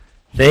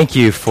Thank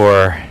you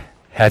for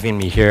having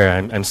me here.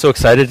 I'm so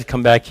excited to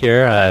come back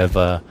here.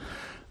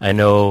 I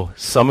know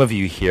some of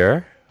you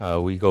here.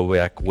 We go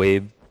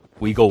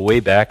way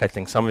back. I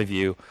think some of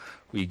you,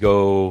 we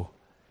go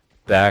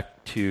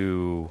back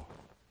to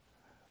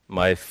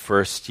my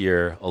first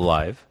year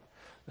alive,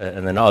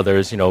 and then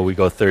others, we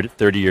go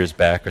 30 years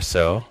back or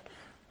so.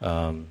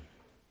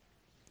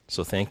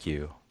 So thank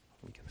you.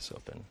 Let me get this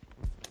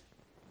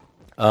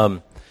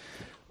open.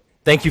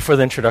 Thank you for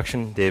the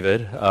introduction,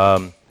 David.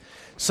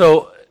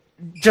 So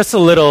just a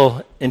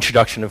little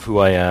introduction of who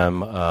I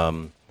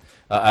am.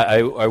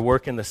 I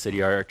work in the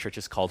city. Our church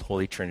is called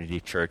Holy Trinity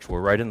Church.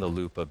 We're right in the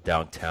loop of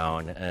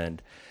downtown, and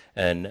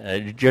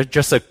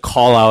just a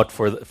call out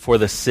for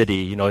the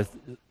city.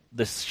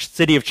 The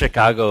city of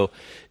Chicago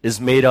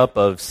is made up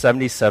of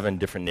 77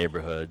 different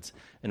neighborhoods,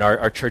 and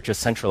our church is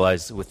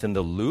centralized within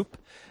the loop.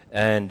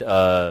 And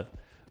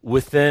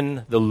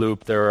within the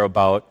loop, there are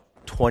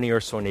about 20 or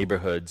so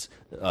neighborhoods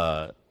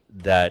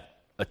that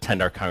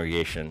attend our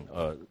congregation,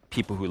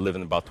 people who live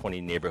in about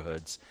 20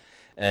 neighborhoods.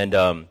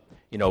 And,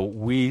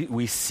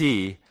 we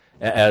see,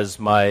 as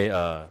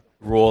my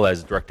role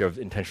as director of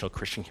intentional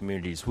Christian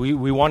communities,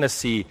 we want to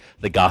see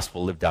the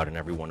gospel lived out in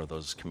every one of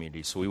those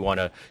communities. So we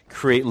want to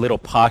create little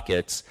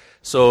pockets.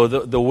 So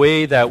the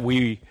way that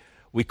we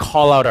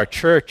call out our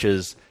church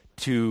is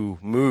to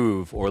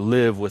move or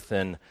live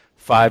within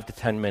 5 to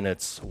 10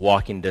 minutes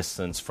walking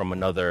distance from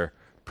another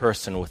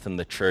person within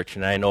the church.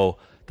 And I know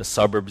the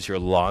suburbs, your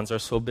lawns are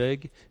so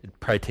big, it'd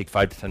probably take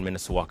 5 to 10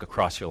 minutes to walk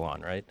across your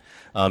lawn, right?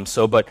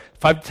 But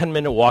 5 to 10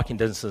 minute walking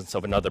distance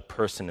of another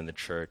person in the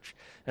church.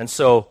 And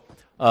so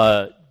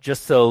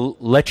just to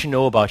let you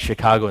know about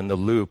Chicago in the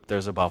Loop,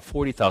 there's about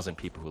 40,000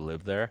 people who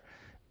live there,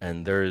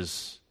 and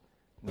there's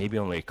maybe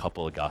only a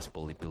couple of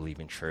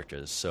gospel-believing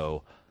churches.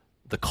 So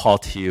the call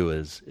to you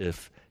is,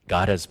 if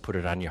God has put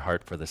it on your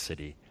heart for the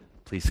city,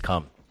 please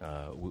come.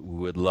 We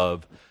would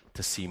love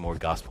to see more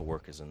gospel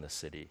workers in the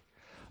city.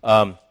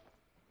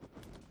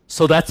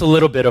 So that's a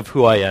little bit of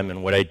who I am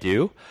and what I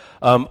do.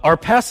 Our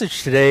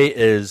passage today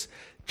is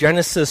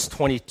Genesis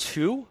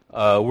 22.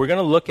 We're going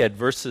to look at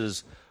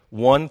verses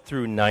 1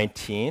 through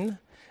 19.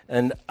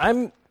 And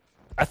I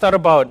thought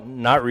about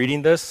not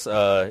reading this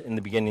in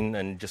the beginning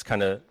and just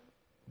kind of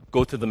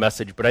go through the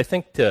message. But I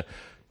think to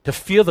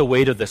feel the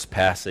weight of this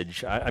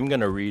passage, I'm going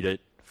to read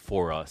it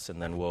for us,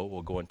 and then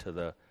we'll go into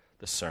the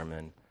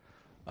sermon.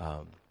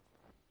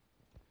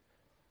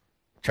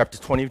 Chapter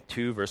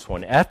 22, verse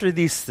 1. After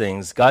these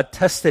things, God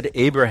tested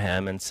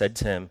Abraham and said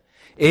to him,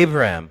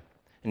 Abraham.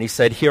 And he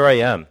said, Here I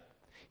am.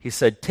 He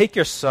said, Take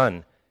your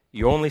son,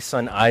 your only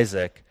son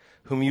Isaac,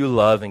 whom you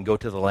love, and go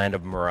to the land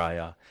of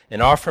Moriah,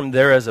 and offer him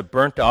there as a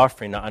burnt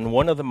offering on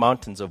one of the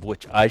mountains of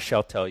which I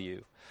shall tell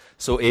you.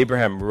 So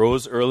Abraham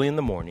rose early in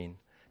the morning,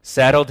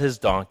 saddled his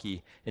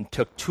donkey, and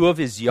took 2 of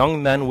his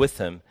young men with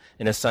him,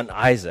 and his son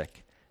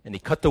Isaac. And he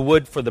cut the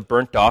wood for the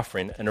burnt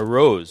offering, and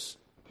arose,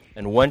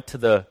 and went to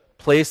the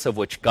place of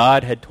which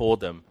God had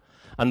told him.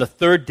 On the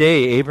 3rd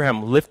day,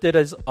 Abraham lifted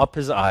up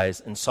his eyes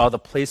and saw the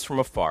place from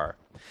afar.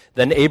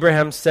 Then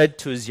Abraham said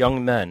to his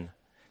young men,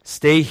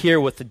 Stay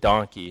here with the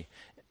donkey.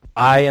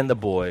 I and the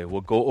boy will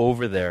go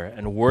over there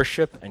and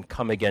worship and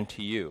come again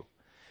to you.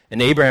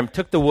 And Abraham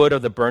took the wood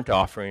of the burnt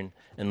offering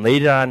and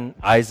laid it on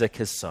Isaac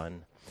his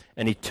son.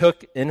 And he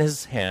took in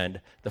his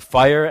hand the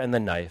fire and the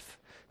knife.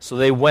 So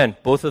they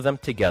went, both of them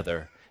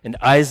together. And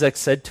Isaac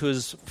said to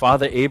his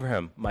father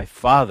Abraham, My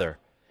father.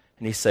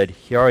 And he said,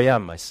 Here I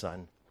am, my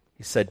son.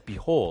 He said,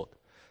 Behold,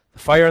 the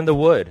fire and the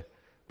wood,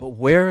 but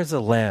where is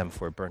the lamb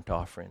for a burnt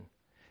offering?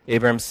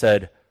 Abraham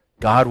said,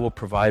 God will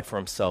provide for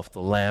himself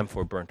the lamb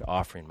for a burnt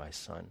offering, my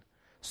son.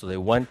 So they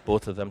went,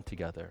 both of them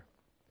together.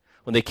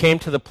 When they came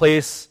to the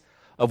place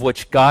of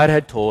which God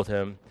had told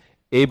him,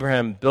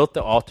 Abraham built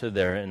the altar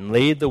there and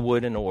laid the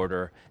wood in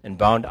order and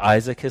bound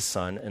Isaac his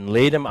son and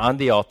laid him on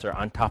the altar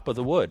on top of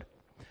the wood.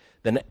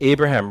 Then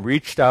Abraham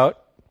reached out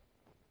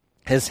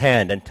his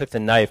hand and took the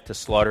knife to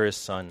slaughter his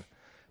son.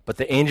 But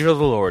the angel of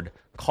the Lord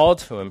called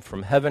to him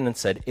from heaven and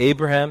said,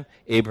 Abraham,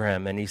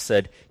 Abraham. And he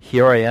said,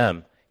 Here I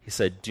am. He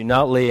said, Do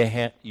not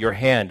lay your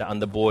hand on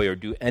the boy or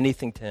do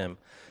anything to him.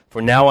 For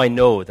now I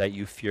know that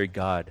you fear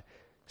God,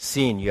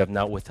 seeing you have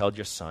not withheld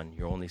your son,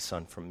 your only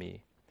son, from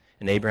me.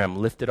 And Abraham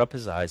lifted up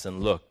his eyes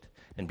and looked,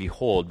 and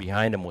behold,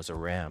 behind him was a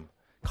ram,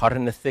 caught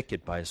in a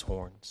thicket by his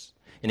horns.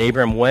 And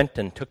Abraham went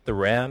and took the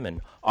ram and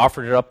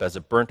offered it up as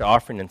a burnt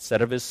offering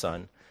instead of his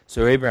son.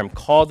 So Abraham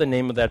called the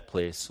name of that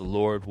place, The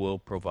Lord will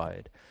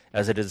provide.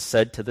 As it is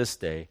said to this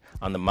day,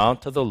 On the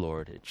mount of the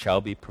Lord it shall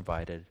be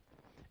provided.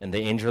 And the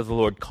angel of the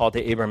Lord called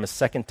to Abraham a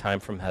second time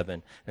from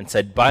heaven and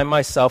said, By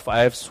myself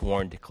I have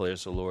sworn,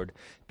 declares the Lord,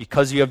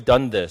 because you have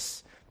done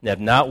this and have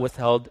not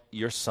withheld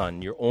your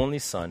son, your only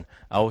son,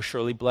 I will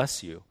surely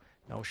bless you.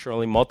 And I will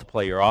surely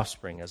multiply your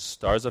offspring as the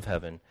stars of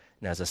heaven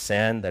and as the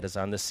sand that is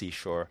on the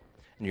seashore.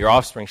 And your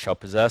offspring shall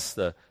possess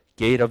the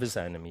gate of his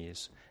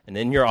enemies. And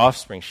in your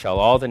offspring shall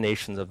all the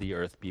nations of the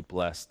earth be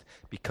blessed,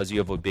 because you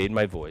have obeyed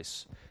my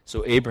voice.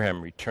 So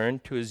Abraham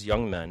returned to his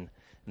young men,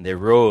 and they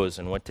rose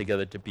and went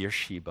together to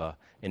Beersheba.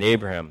 And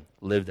Abraham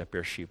lived at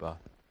Beersheba.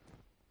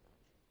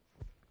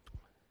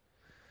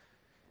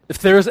 If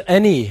there's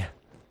any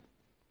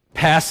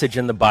passage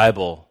in the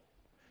Bible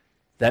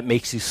that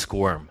makes you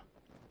squirm,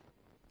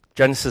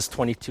 Genesis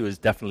 22 is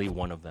definitely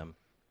one of them.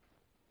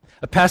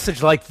 A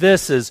passage like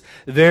this is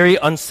very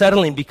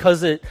unsettling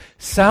because it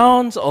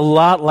sounds a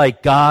lot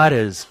like God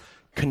is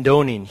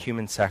condoning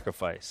human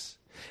sacrifice.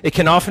 It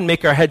can often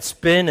make our heads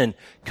spin and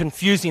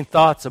confusing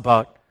thoughts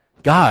about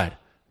God,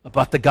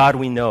 about the God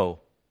we know.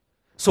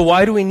 So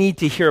why do we need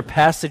to hear a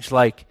passage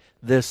like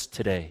this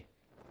today?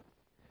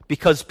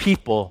 Because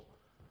people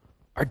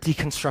are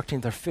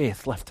deconstructing their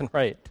faith left and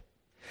right.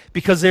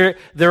 Because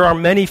there are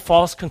many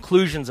false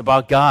conclusions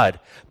about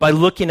God by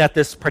looking at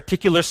this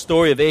particular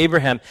story of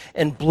Abraham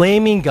and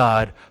blaming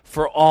God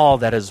for all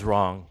that is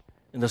wrong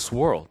in this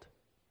world.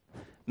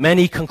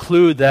 Many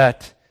conclude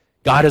that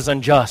God is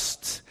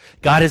unjust,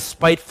 God is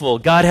spiteful,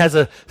 God has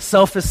a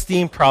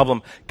self-esteem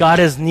problem, God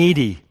is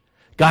needy,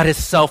 God is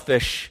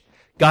selfish,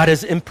 God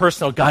is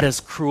impersonal, God is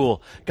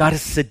cruel, God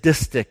is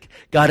sadistic,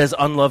 God is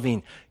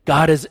unloving,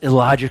 God is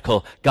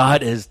illogical,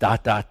 God is ...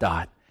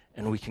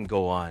 And we can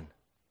go on.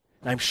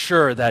 And I'm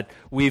sure that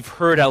we've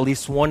heard at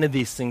least one of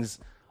these things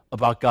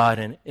about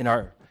God in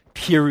our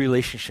peer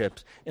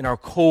relationships, in our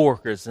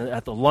coworkers,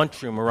 at the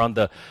lunchroom, around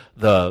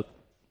the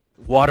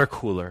water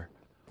cooler.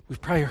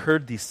 We've probably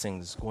heard these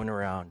things going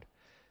around.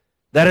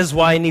 That is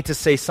why I need to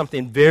say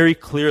something very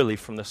clearly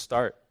from the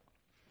start.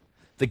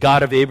 The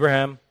God of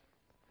Abraham,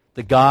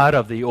 the God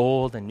of the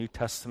Old and New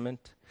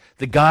Testament,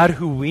 the God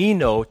who we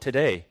know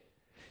today,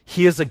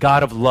 He is a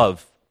God of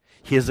love.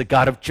 He is a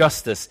God of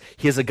justice.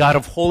 He is a God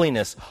of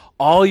holiness.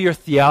 All your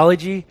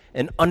theology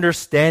and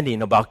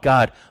understanding about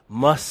God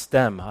must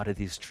stem out of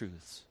these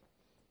truths.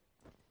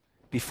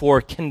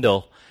 Before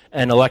Kindle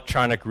and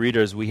electronic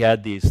readers, we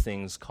had these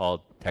things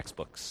called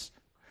textbooks.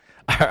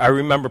 I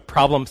remember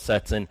problem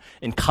sets in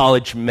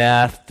college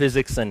math,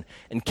 physics, and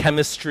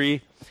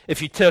chemistry.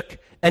 If you took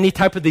any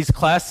type of these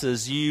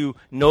classes, you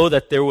know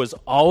that there was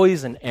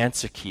always an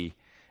answer key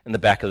in the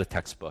back of the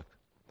textbook.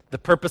 The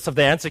purpose of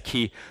the answer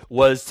key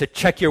was to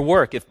check your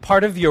work. If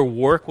part of your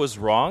work was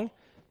wrong,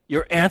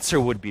 your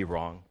answer would be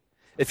wrong.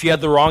 If you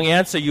had the wrong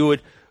answer, you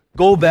would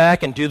go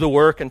back and do the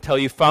work until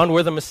you found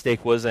where the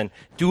mistake was and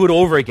do it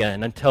over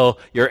again until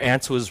your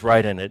answer was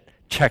right and it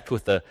checked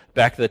with the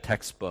back of the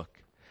textbook.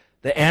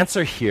 The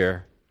answer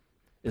here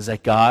is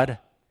that God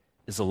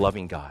is a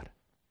loving God.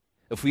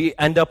 If we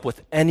end up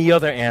with any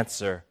other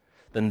answer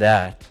than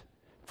that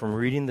from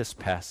reading this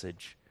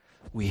passage,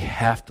 we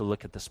have to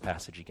look at this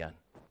passage again.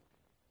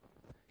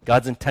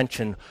 God's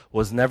intention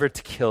was never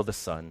to kill the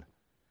son,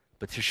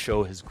 but to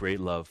show his great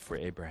love for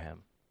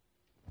Abraham.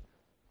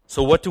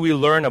 So what do we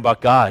learn about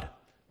God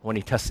when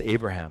he tests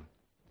Abraham?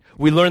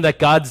 We learn that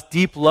God's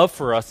deep love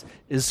for us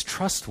is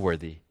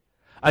trustworthy.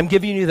 I'm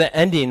giving you the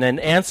ending and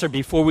answer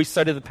before we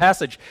study the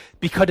passage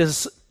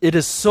because it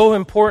is so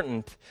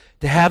important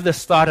to have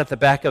this thought at the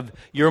back of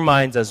your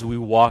minds as we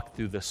walk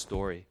through this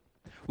story.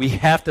 We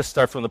have to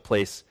start from the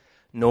place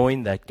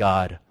knowing that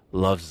God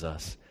loves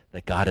us,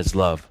 that God is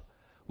love.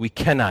 We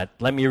cannot,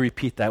 let me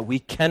repeat that, we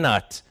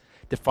cannot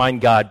define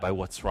God by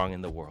what's wrong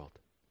in the world.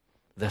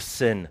 The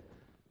sin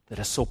that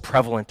is so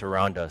prevalent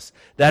around us.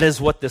 That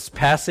is what this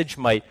passage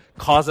might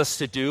cause us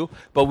to do,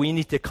 but we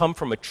need to come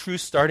from a true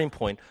starting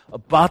point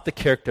about the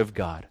character of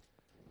God.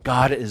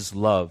 God is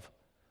love.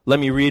 Let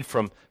me read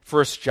from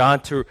 1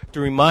 John to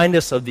remind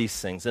us of these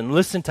things. And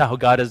listen to how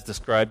God is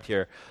described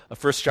here.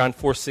 1 John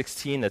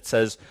 4:16, it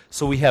says,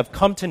 "So we have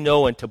come to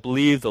know and to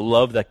believe the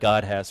love that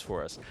God has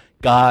for us.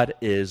 God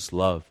is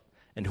love.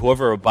 And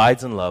whoever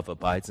abides in love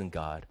abides in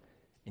God,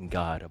 and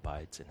God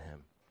abides in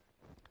him."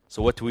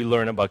 So what do we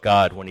learn about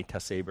God when he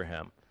tests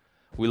Abraham?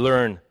 We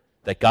learn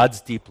that God's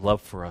deep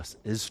love for us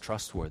is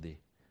trustworthy.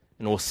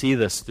 And we'll see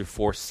this through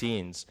 4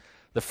 scenes.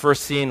 The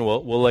first scene,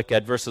 we'll look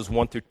at verses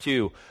 1 through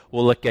 2.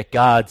 We'll look at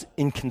God's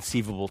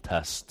inconceivable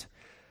test.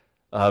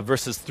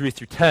 Verses 3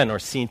 through 10, or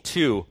scene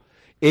 2,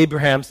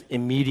 Abraham's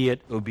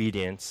immediate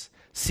obedience.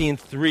 Scene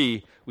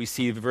 3, we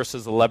see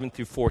verses 11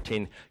 through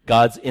 14,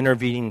 God's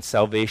intervening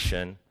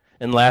salvation.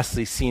 And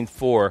lastly, scene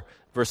 4,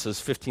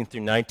 verses 15 through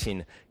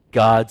 19,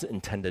 God's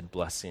intended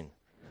blessing.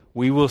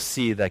 We will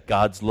see that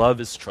God's love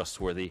is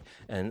trustworthy,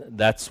 and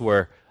that's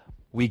where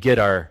we get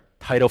our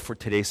title for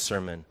today's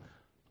sermon,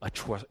 A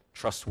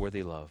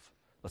Trustworthy Love.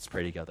 Let's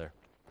pray together.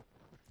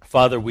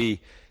 Father, we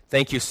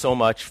thank you so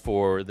much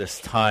for this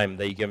time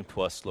that you've given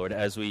to us, Lord,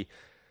 as we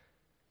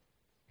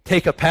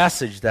take a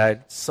passage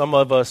that some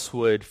of us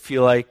would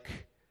feel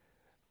like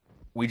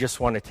we just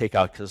want to take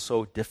out because it's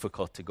so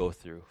difficult to go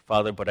through.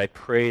 Father, but I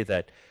pray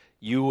that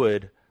you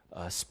would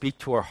speak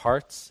to our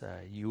hearts.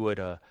 You would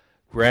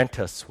grant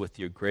us with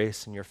your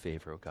grace and your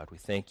favor, oh God. We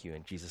thank you.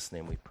 In Jesus'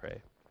 name we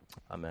pray.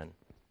 Amen.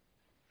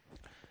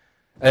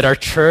 At our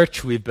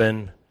church, we've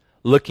been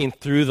looking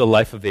through the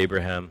life of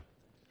Abraham.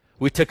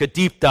 We took a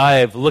deep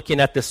dive looking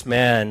at this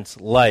man's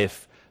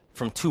life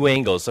from 2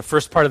 angles. The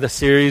first part of the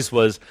series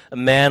was a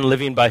man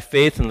living by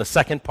faith, and the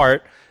second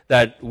part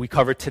that we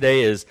covered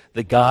today is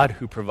the God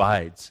who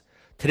provides.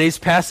 Today's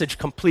passage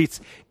completes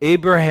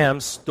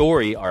Abraham's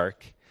story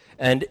arc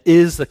and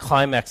is the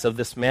climax of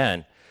this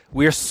man.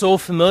 We are so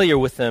familiar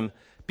with him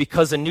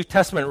because the New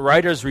Testament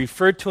writers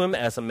referred to him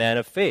as a man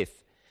of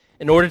faith.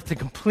 In order to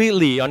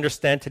completely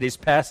understand today's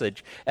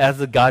passage as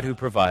the God who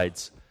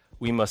provides,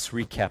 we must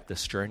recap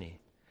this journey.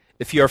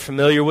 If you are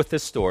familiar with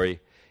this story,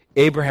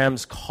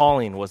 Abraham's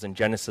calling was in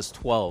Genesis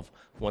 12,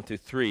 1 through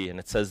 3, and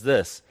it says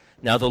this: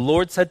 Now the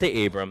Lord said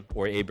to Abram,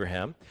 or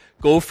Abraham,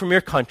 go from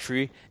your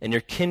country and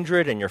your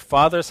kindred and your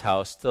father's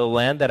house to the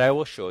land that I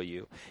will show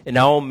you, and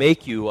I will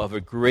make you of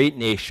a great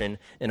nation,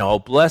 and I will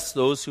bless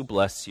those who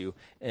bless you,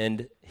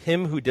 and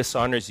him who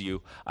dishonors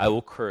you I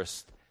will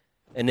curse.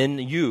 And in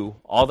you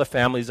all the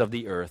families of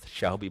the earth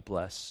shall be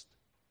blessed.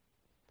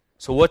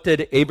 So what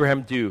did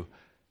Abraham do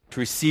to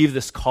receive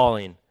this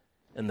calling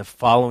and the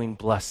following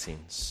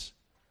blessings?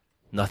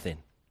 Nothing.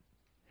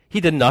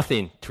 He did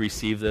nothing to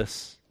receive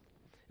this.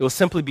 It was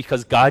simply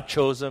because God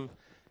chose him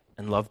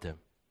and loved him.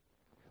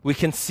 We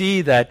can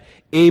see that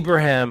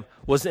Abraham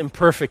was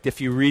imperfect if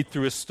you read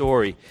through his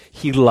story.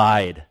 He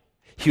lied.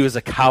 He was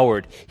a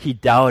coward. He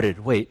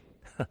doubted. Wait,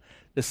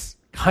 this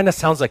kind of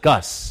sounds like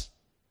us.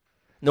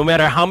 No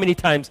matter how many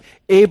times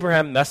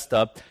Abraham messed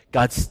up,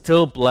 God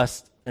still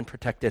blessed and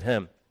protected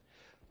him.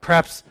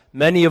 Perhaps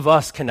many of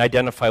us can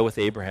identify with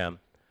Abraham.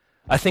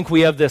 I think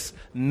we have this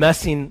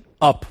messing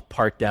up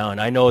part down.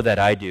 I know that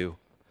I do.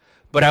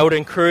 But I would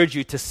encourage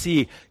you to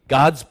see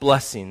God's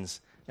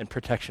blessings and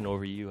protection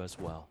over you as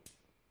well.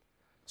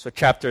 So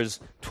chapters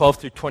 12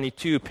 through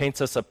 22 paints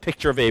us a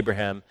picture of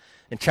Abraham,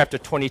 and chapter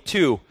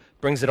 22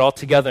 brings it all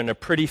together in a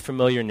pretty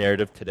familiar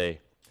narrative today.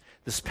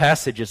 This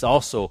passage is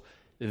also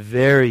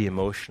very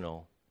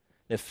emotional.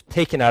 If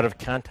taken out of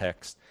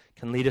context,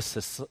 can lead us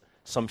to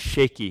some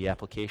shaky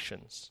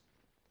applications.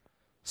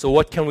 So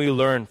what can we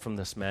learn from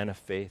this man of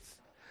faith?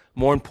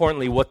 More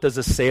importantly, what does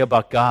it say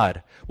about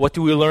God? What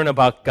do we learn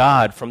about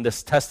God from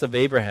this test of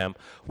Abraham?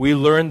 We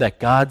learn that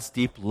God's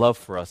deep love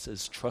for us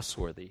is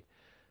trustworthy.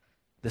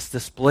 This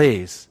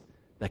displays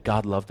that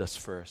God loved us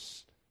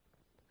first.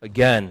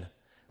 Again,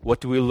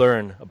 what do we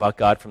learn about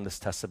God from this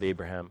test of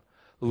Abraham?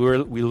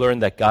 We learn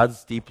that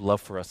God's deep love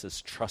for us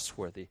is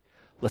trustworthy.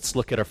 Let's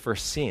look at our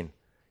first scene,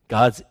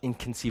 God's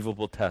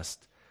inconceivable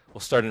test. We'll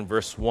start in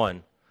verse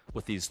 1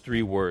 with these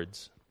three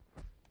words.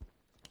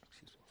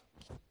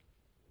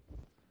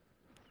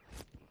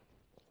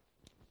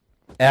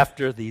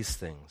 After these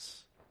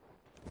things.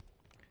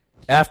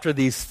 After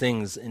these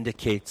things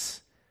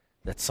indicates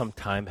that some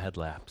time had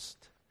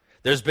lapsed.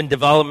 There's been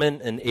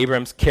development in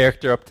Abraham's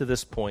character up to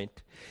this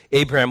point.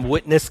 Abraham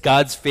witnessed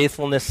God's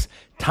faithfulness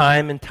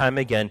time and time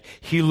again.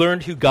 He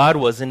learned who God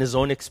was in his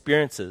own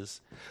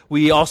experiences.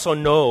 We also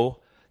know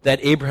that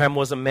Abraham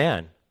was a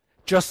man,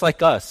 just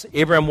like us.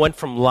 Abraham went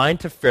from lying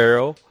to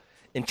Pharaoh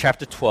in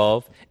chapter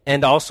 12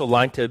 and also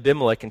lying to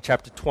Abimelech in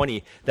chapter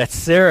 20, that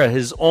Sarah,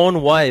 his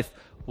own wife,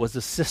 was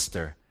a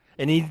sister.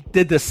 And he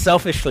did this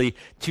selfishly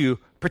to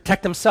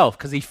protect himself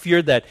because he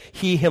feared that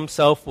he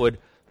himself would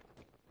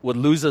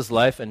lose his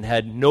life and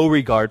had no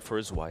regard for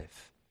his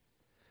wife,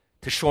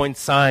 to showing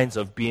signs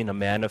of being a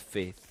man of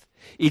faith.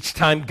 Each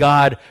time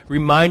God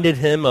reminded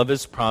him of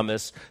his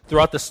promise,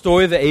 throughout the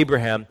story of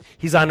Abraham,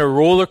 he's on a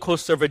roller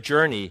coaster of a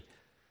journey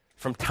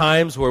from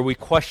times where we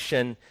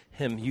question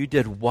him, you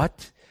did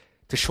what?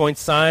 To showing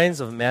signs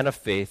of a man of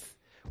faith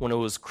when it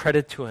was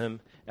credited to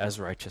him as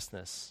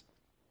righteousness.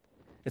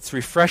 It's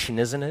refreshing,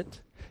 isn't it?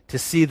 To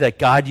see that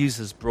God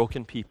uses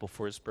broken people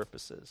for his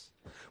purposes.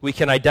 We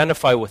can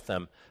identify with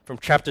them. From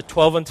chapter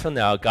 12 until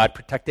now, God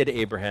protected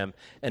Abraham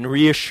and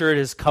reassured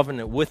his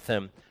covenant with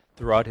him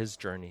throughout his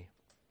journey.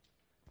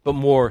 But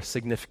more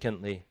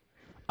significantly,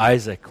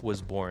 Isaac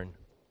was born.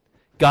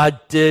 God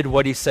did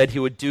what he said he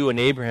would do in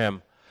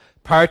Abraham.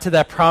 Prior to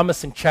that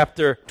promise in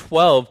chapter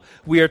 12,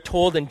 we are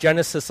told in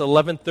Genesis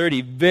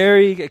 11:30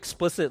 very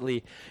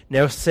explicitly,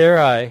 now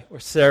Sarai, or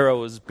Sarah,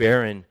 was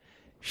barren.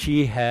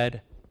 She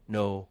had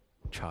no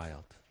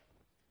child.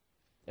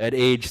 At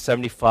age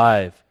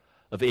 75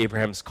 of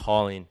Abraham's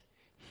calling,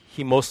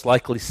 he most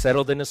likely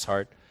settled in his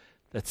heart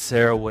that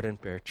Sarah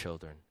wouldn't bear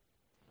children.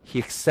 He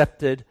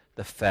accepted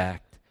the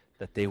fact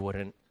that they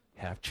wouldn't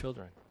have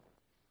children.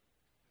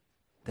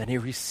 Then he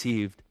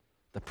received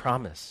the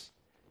promise.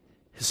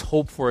 His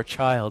hope for a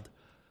child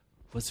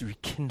was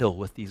rekindled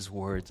with these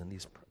words and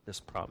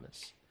this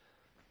promise.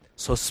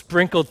 So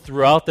sprinkled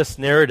throughout this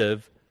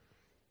narrative,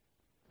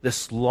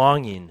 this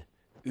longing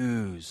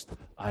oozed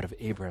out of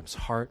Abraham's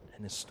heart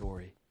and his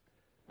story.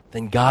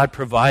 Then God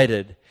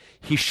provided.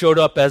 He showed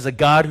up as a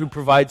God who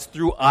provides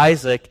through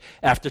Isaac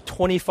after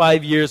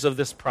 25 years of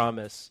this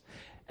promise,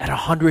 at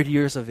 100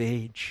 years of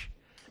age.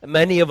 And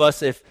many of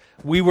us, if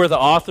we were the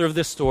author of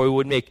this story,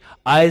 would make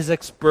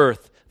Isaac's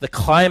birth the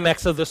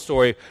climax of the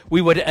story.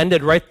 We would end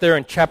it right there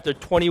in chapter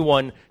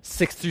 21,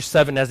 6 through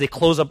 7. As they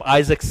close up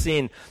Isaac's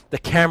scene, the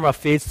camera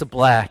fades to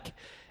black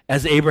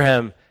as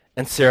Abraham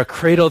and Sarah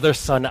cradle their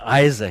son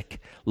Isaac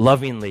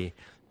lovingly,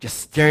 just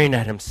staring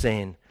at him,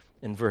 saying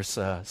in verse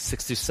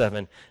 6 through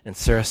 7, and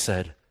Sarah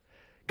said,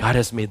 God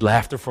has made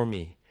laughter for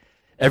me.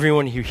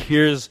 Everyone who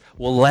hears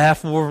will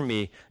laugh over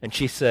me. And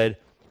she said,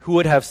 who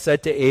would have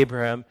said to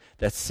Abraham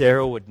that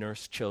Sarah would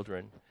nurse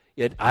children?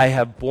 yet I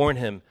have borne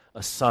him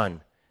a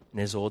son in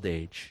his old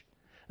age.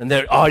 And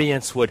their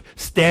audience would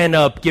stand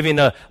up, giving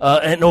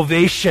an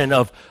ovation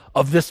of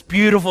this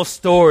beautiful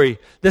story.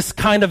 This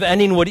kind of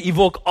ending would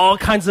evoke all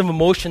kinds of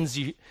emotions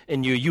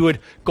in you. You would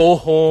go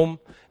home,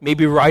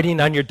 maybe riding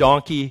on your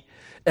donkey,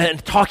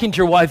 and talking to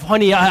your wife,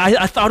 honey,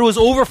 I thought it was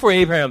over for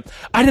Abraham.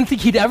 I didn't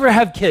think he'd ever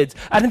have kids.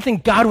 I didn't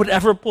think God would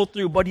ever pull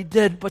through, but he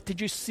did. But did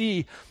you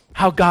see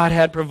how God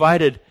had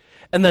provided?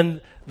 And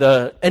then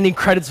the ending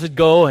credits would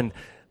go, and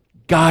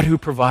God who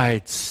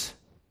provides,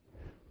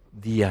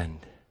 the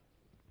end.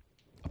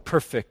 A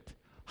perfect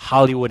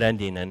Hollywood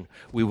ending, and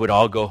we would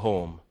all go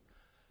home.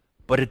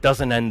 But it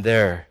doesn't end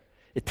there.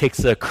 It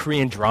takes a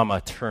Korean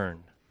drama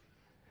turn.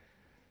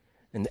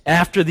 And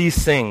after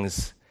these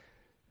things,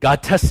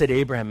 God tested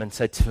Abraham and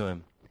said to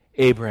him,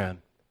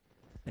 Abraham.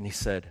 And he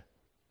said,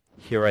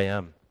 here I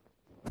am.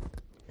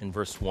 In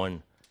verse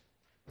 1,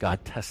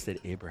 God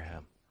tested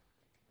Abraham.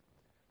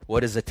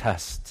 What is a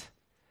test?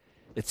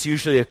 It's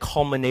usually a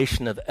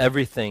culmination of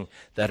everything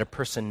that a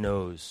person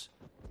knows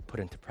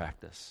put into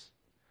practice.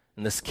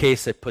 In this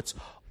case, it puts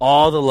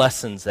all the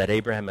lessons that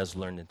Abraham has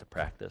learned into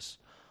practice.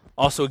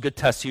 Also, a good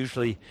test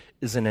usually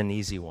isn't an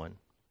easy one.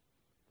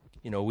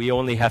 We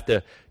only have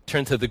to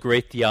turn to the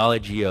great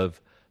theology of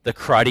the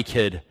Karate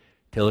Kid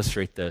to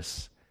illustrate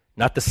this.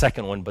 Not the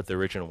second one, but the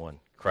original one,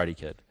 Karate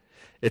Kid.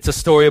 It's a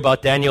story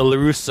about Daniel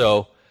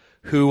LaRusso,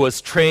 who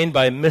was trained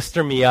by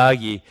Mr.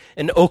 Miyagi,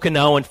 an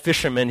Okinawan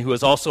fisherman who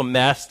was also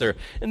master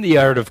in the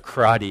art of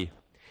karate.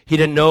 He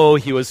didn't know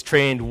he was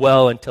trained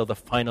well until the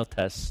final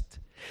test.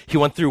 He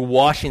went through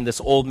washing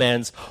this old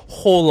man's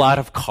whole lot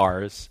of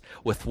cars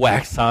with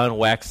wax on,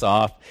 wax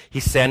off. He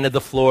sanded the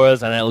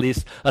floors on at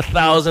least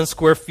 1,000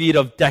 square feet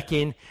of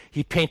decking.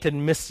 He painted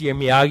Mr.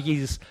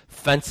 Miyagi's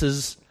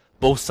fences,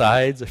 both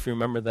sides, if you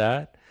remember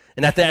that.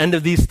 And at the end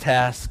of these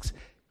tasks,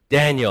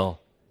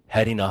 Daniel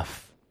had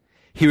enough.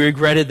 He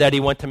regretted that he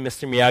went to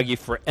Mr. Miyagi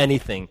for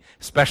anything,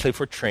 especially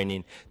for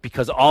training,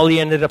 because all he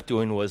ended up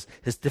doing was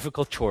his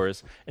difficult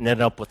chores and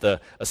ended up with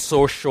a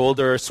sore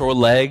shoulder, sore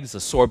legs,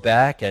 a sore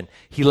back, and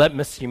he let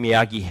Mr.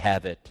 Miyagi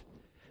have it.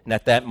 And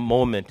at that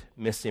moment,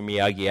 Mr.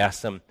 Miyagi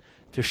asked him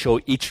to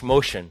show each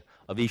motion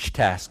of each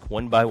task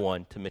one by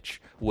one, to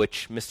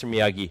which Mr.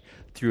 Miyagi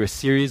threw a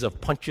series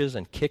of punches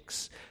and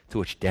kicks to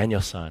which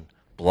Daniel-san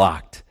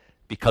blocked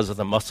because of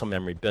the muscle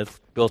memory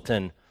built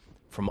in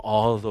from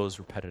all of those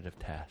repetitive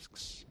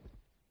tasks.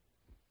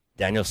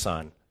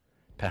 Daniel-san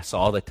passed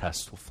all the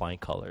tests with flying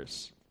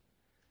colors.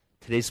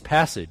 Today's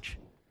passage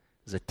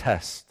is a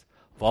test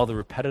of all the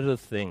repetitive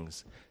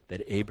things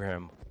that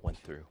Abraham went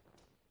through.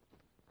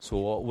 So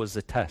what was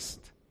the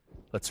test?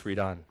 Let's read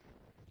on.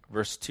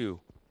 Verse 2.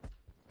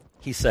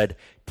 He said,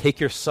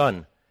 take your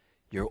son,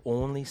 your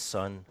only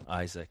son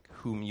Isaac,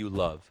 whom you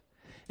love,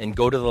 and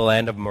go to the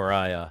land of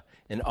Moriah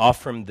and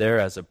offer him there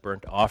as a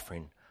burnt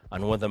offering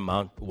on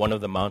one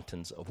of the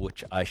mountains of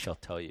which I shall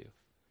tell you.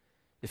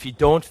 If you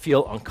don't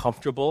feel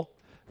uncomfortable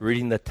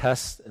reading the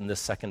test in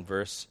this second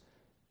verse,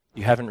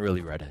 you haven't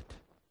really read it.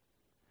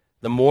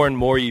 The more and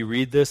more you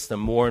read this, the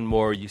more and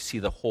more you see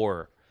the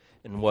horror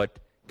in what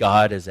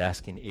God is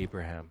asking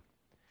Abraham.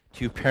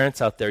 To you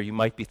parents out there, you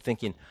might be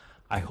thinking,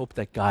 I hope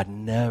that God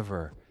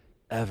never,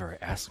 ever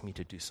asks me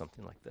to do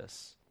something like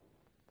this.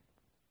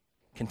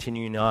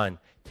 Continuing on,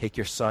 take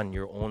your son,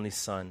 your only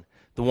son,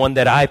 the one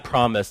that I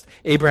promised.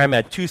 Abraham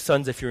had 2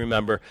 sons, if you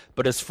remember,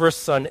 but his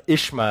first son,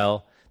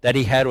 Ishmael, that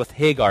he had with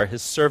Hagar,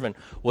 his servant,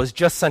 was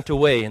just sent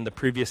away in the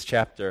previous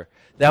chapter.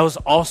 That was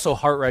also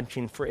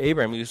heart-wrenching for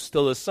Abraham. He was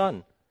still his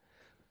son.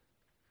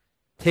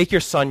 Take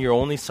your son, your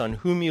only son,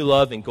 whom you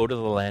love, and go to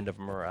the land of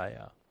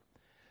Moriah.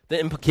 The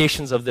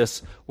implications of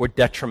this were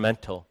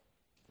detrimental.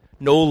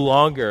 No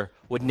longer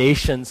would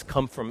nations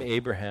come from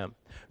Abraham,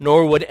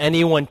 nor would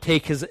anyone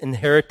take his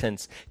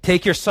inheritance.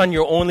 Take your son,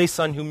 your only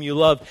son, whom you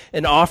love,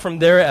 and offer him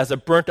there as a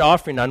burnt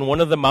offering on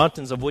one of the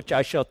mountains of which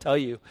I shall tell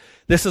you.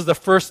 This is the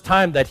first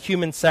time that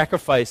human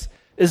sacrifice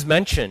is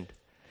mentioned.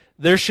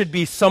 There should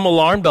be some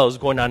alarm bells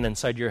going on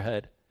inside your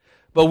head.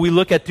 But we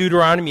look at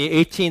Deuteronomy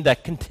 18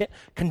 that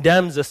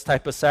condemns this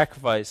type of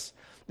sacrifice.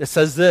 It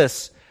says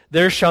this,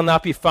 there shall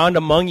not be found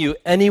among you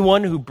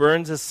anyone who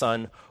burns his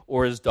son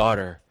or his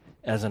daughter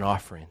as an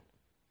offering.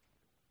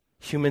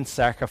 Human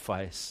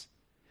sacrifice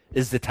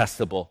is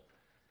detestable.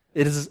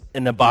 It is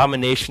an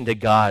abomination to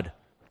God.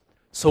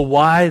 So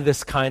why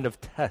this kind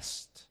of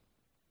test?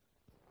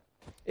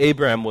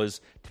 Abraham was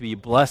to be a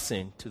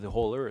blessing to the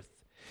whole earth.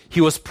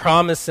 He was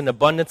promised an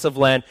abundance of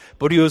land,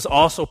 but he was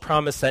also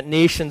promised that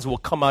nations will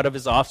come out of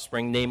his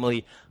offspring,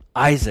 namely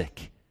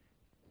Isaac.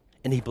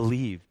 And he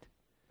believed.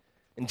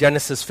 In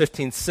Genesis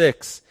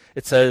 15:6,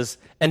 it says,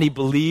 and he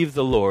believed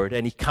the Lord,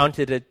 and he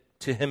counted it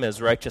to him as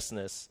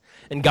righteousness.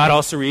 And God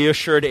also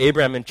reassured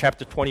Abraham in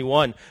chapter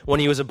 21 when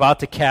he was about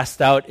to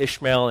cast out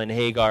Ishmael and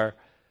Hagar.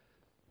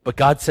 But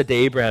God said to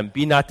Abraham,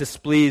 be not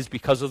displeased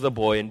because of the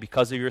boy and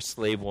because of your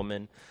slave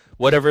woman.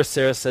 Whatever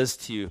Sarah says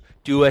to you,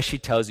 do as she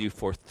tells you,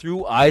 for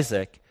through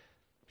Isaac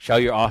shall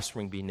your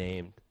offspring be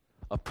named.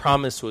 A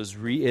promise was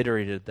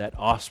reiterated that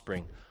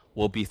offspring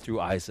will be through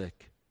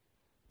Isaac.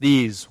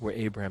 These were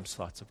Abraham's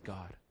thoughts of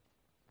God.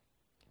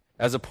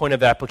 As a point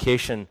of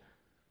application,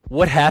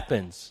 what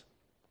happens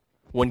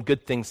when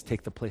good things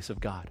take the place of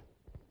God?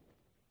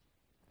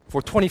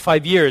 For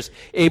 25 years,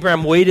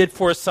 Abraham waited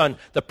for a son,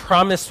 the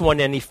promised one,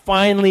 and he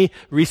finally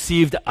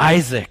received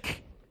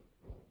Isaac.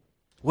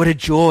 What a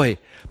joy.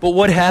 But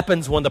what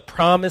happens when the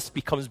promise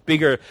becomes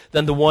bigger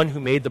than the one who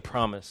made the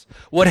promise?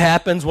 What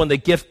happens when the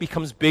gift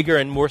becomes bigger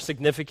and more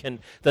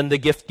significant than the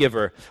gift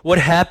giver? What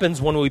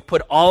happens when we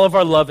put all of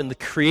our love in the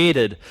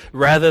created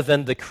rather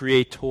than the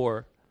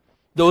creator?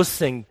 Those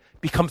things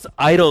becomes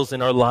idols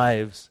in our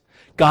lives.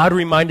 God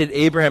reminded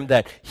Abraham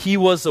that he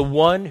was the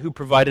one who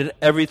provided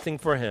everything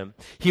for him.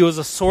 He was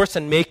the source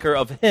and maker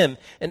of him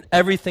and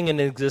everything in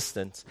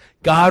existence.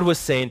 God was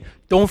saying,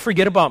 don't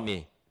forget about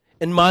me.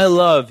 In my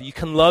love, you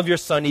can love your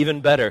son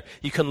even better.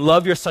 You can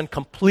love your son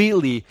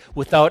completely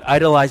without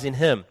idolizing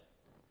him.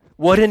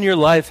 What in your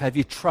life have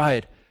you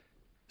tried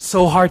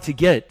so hard to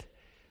get,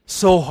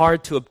 so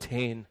hard to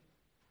obtain?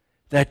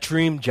 That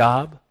dream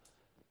job?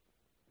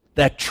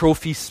 That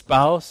trophy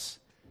spouse?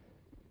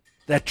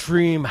 That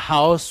dream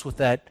house with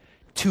that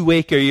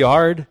 2-acre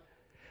yard?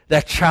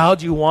 That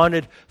child you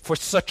wanted for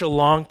such a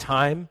long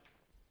time?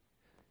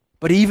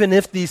 But even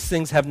if these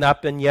things have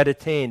not been yet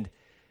attained,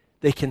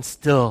 they can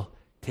still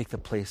take the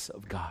place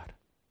of God.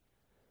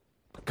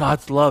 But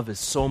God's love is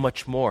so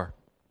much more.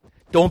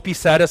 Don't be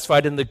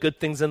satisfied in the good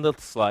things in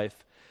this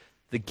life,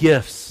 the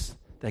gifts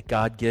that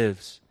God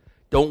gives.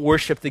 Don't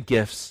worship the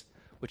gifts,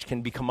 which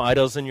can become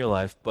idols in your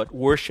life, but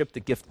worship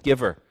the gift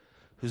giver,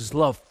 whose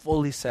love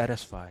fully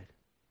satisfied.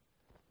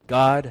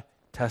 God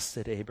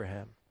tested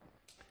Abraham.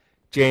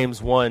 James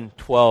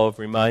 1:12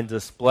 reminds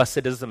us,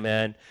 blessed is the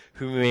man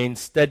who remains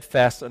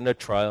steadfast under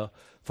trial,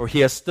 for he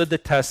has stood the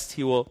test,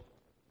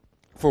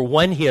 For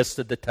when he has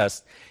stood the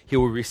test, he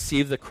will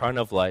receive the crown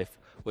of life,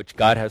 which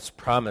God has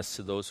promised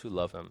to those who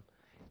love him.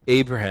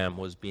 Abraham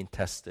was being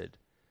tested.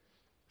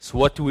 So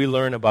what do we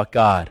learn about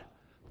God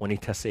when he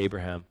tests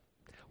Abraham?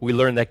 We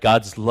learn that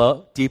God's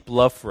deep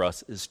love for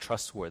us is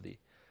trustworthy.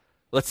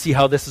 Let's see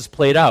how this is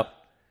played out.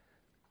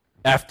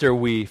 After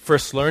we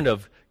first learned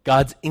of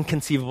God's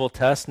inconceivable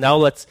test, now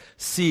let's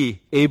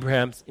see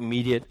Abraham's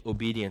immediate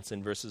obedience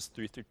in verses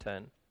 3 through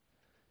 10.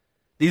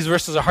 These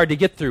verses are hard to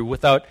get through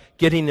without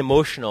getting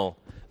emotional.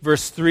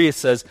 Verse 3, it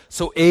says,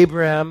 so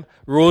Abraham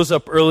rose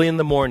up early in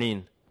the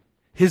morning.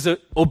 His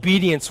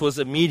obedience was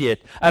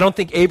immediate. I don't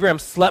think Abraham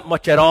slept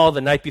much at all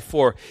the night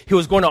before. He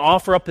was going to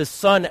offer up his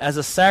son as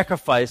a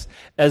sacrifice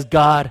as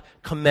God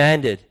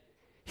commanded.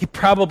 He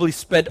probably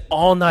spent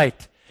all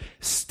night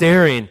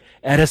staring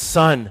at his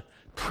son,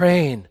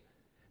 praying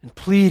and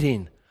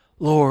pleading,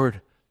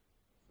 Lord,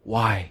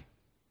 why?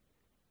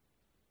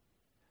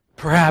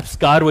 Perhaps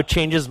God would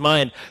change his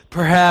mind.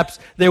 Perhaps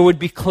there would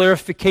be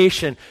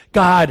clarification.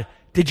 God,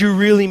 did you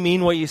really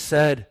mean what you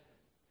said?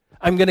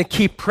 I'm going to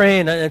keep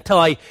praying until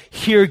I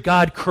hear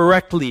God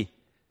correctly.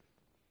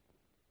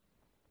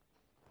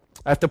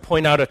 I have to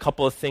point out a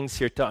couple of things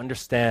here to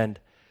understand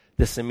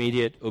this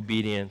immediate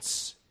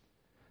obedience.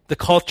 The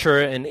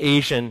culture in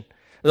ancient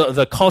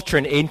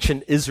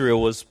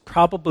Israel was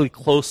probably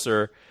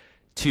closer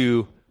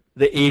to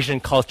the Asian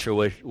culture,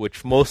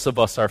 which most of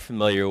us are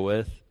familiar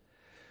with,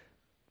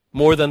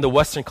 more than the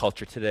Western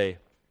culture today.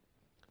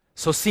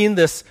 So seeing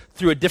this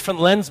through a different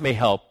lens may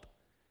help.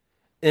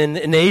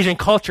 In Asian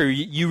culture,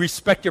 you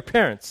respect your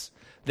parents,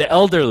 the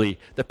elderly,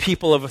 the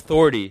people of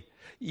authority.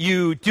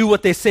 You do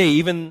what they say,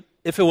 even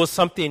if it was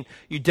something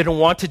you didn't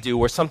want to do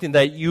or something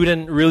that you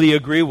didn't really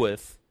agree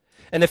with.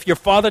 And if your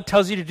father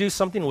tells you to do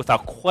something,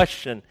 without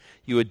question,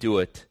 you would do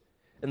it.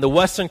 In the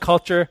Western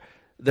culture,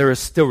 there is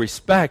still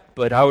respect,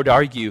 but I would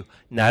argue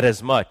not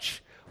as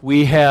much.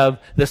 We have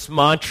this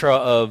mantra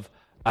of,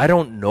 I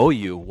don't know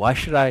you. Why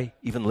should I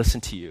even listen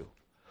to you?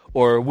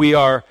 Or we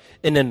are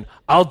in an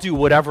I'll do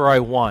whatever I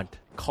want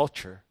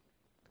culture.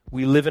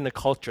 We live in a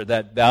culture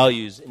that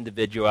values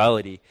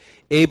individuality.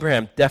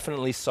 Abraham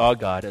definitely saw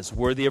God as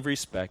worthy of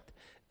respect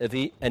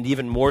and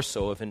even more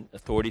so of an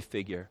authority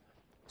figure.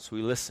 So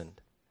he listened.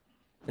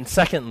 And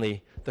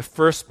secondly, the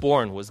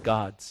firstborn was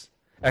God's.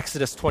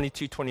 Exodus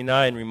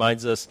 22:29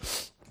 reminds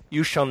us,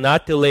 you shall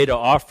not delay to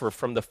offer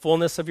from the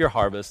fullness of your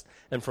harvest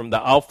and from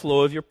the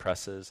outflow of your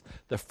presses,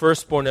 the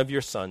firstborn of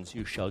your sons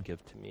you shall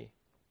give to me.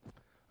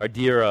 Our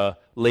dear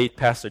late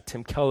pastor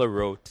Tim Keller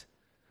wrote,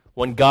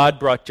 when God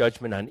brought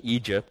judgment on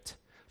Egypt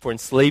for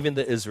enslaving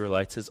the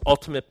Israelites, his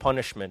ultimate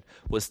punishment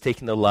was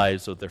taking the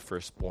lives of their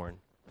firstborn.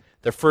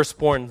 Their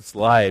firstborn's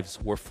lives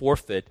were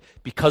forfeit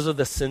because of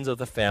the sins of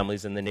the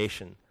families in the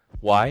nation.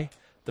 Why?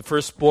 The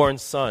firstborn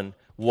son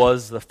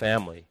was the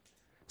family.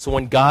 So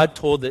when God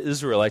told the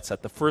Israelites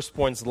that the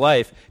firstborn's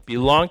life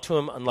belonged to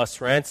him unless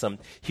ransomed,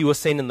 he was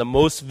saying in the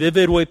most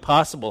vivid way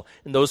possible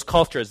in those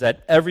cultures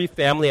that every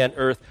family on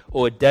earth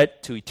owed a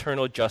debt to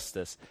eternal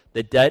justice,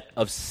 the debt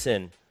of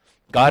sin.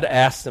 God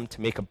asked them to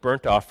make a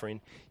burnt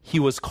offering. He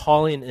was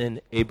calling in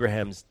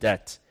Abraham's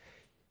debt.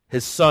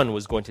 His son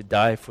was going to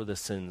die for the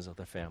sins of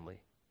the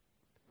family.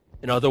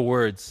 In other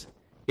words,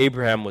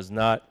 Abraham was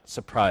not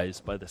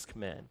surprised by this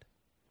command.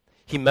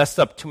 He messed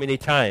up too many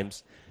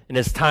times, and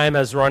his time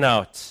has run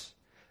out.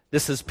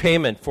 This is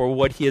payment for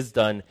what he has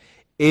done.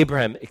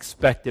 Abraham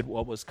expected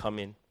what was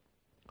coming.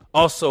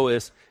 Also,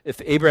 if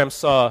Abraham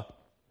saw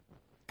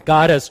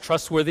God as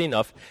trustworthy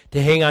enough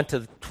to hang on to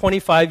the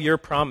 25-year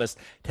promise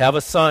to have a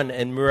son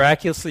and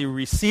miraculously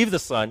receive the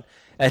son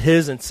at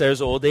his and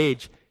Sarah's old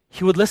age,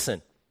 he would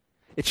listen.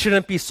 It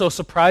shouldn't be so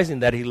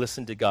surprising that he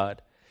listened to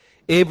God.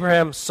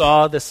 Abraham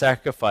saw the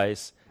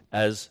sacrifice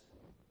as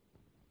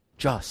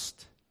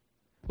just.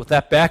 With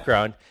that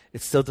background,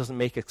 it still doesn't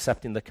make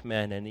accepting the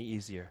command any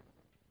easier.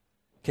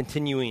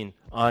 Continuing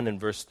on in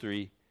verse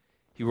 3,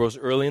 he rose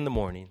early in the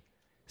morning,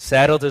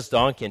 saddled his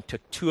donkey, and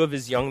took 2 of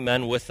his young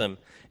men with him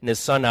and his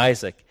son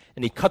Isaac.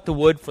 And he cut the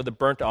wood for the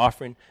burnt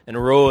offering and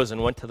arose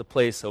and went to the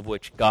place of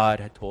which God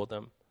had told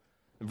him.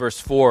 In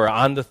verse 4,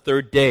 on the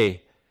 3rd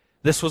day,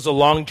 this was a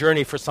long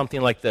journey for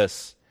something like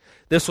this.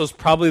 This was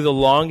probably the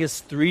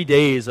longest 3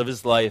 days of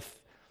his life.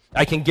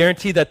 I can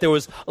guarantee that there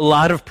was a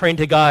lot of praying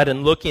to God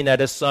and looking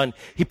at his son.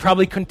 He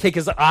probably couldn't take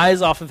his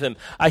eyes off of him.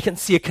 I can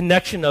see a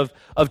connection of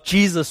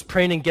Jesus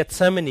praying in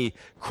Gethsemane,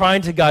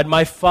 crying to God,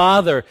 my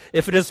Father,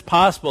 if it is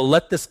possible,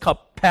 let this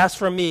cup pass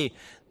from me.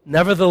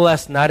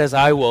 Nevertheless, not as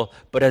I will,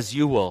 but as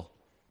you will.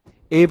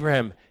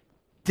 Abraham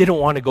didn't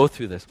want to go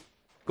through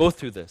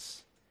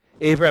this.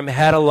 Abraham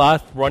had a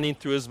lot running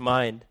through his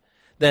mind.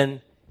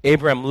 Then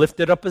Abraham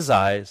lifted up his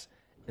eyes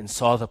and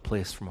saw the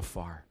place from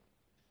afar.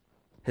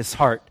 His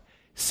heart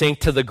sank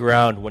to the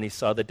ground when he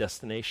saw the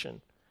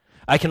destination.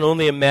 I can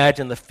only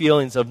imagine the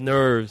feelings of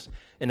nerves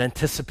and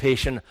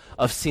anticipation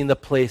of seeing the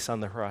place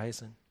on the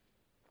horizon.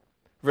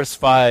 Verse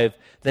 5,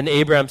 then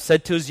Abraham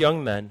said to his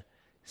young men,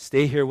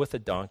 stay here with the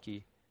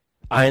donkey.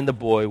 I and the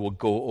boy will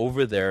go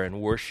over there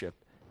and worship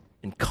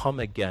and come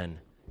again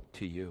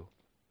to you.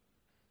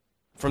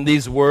 From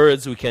these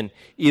words, we can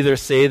either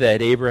say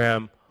that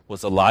Abraham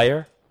was a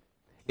liar,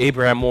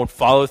 Abraham won't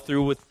follow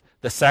through with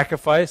the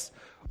sacrifice,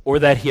 or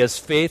that he has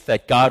faith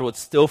that God would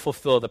still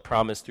fulfill the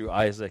promise through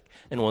Isaac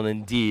and will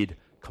indeed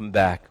come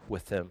back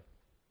with him.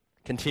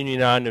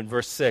 Continuing on in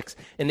verse 6,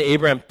 and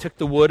Abraham took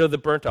the wood of the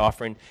burnt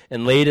offering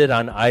and laid it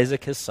on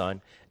Isaac his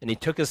son, and he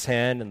took his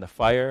hand and the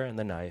fire and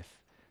the knife.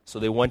 So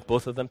they went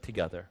both of them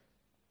together.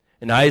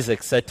 And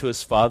Isaac said to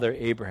his father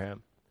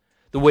Abraham,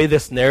 the way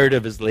this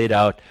narrative is laid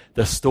out,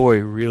 the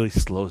story really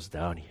slows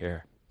down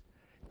here.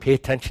 Pay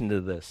attention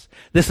to this.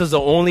 This is the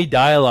only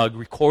dialogue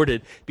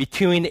recorded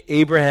between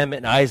Abraham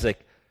and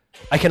Isaac.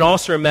 I can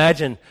also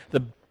imagine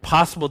the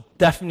possible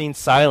deafening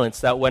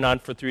silence that went on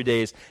for 3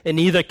 days. In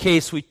either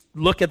case, we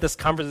look at this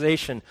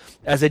conversation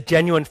as a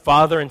genuine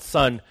father and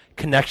son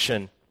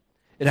connection.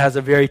 It has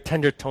a very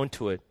tender tone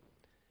to it.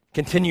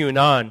 Continuing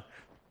on,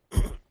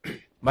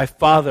 my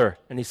father,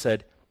 and he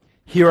said,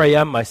 here I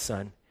am, my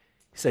son.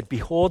 He said,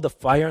 behold the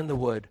fire and the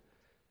wood,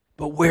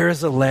 but where is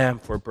the lamb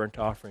for a burnt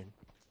offering?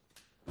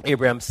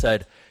 Abraham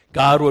said,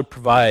 God would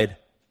provide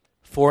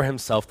for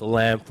himself the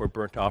lamb for a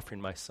burnt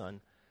offering, my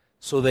son.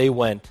 So they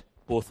went,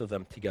 both of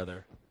them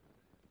together.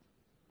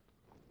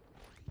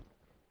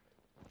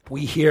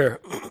 We hear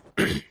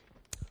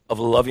of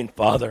a loving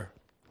father.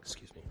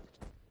 Excuse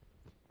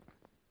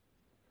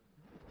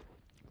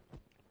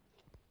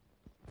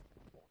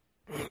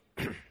me.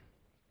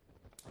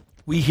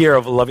 We hear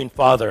of a loving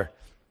father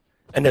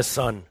and his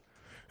son.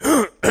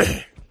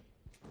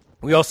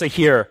 We also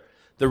hear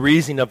the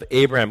reason of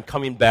Abraham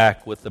coming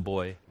back with the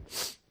boy.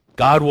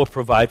 God will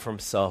provide for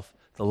himself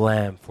the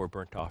lamb for a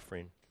burnt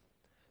offering.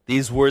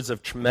 These words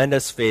of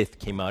tremendous faith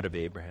came out of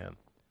Abraham.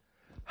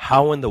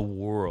 How in the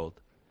world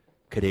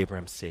could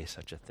Abraham say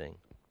such a thing?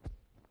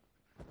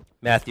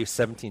 Matthew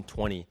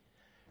 17:20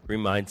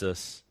 reminds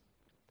us,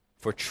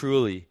 for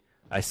truly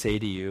I say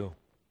to you,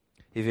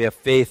 if you have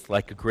faith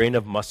like a grain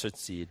of mustard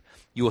seed,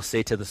 you will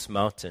say to this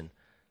mountain,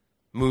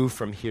 move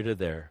from here to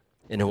there,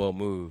 and it will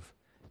move,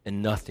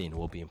 and nothing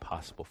will be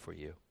impossible for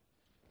you.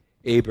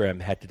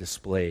 Abraham had to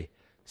display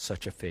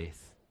such a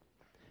faith.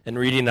 And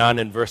reading on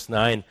in verse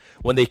 9,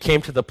 when they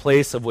came to the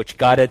place of which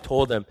God had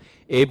told them,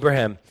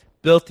 Abraham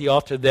built the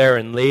altar there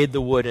and laid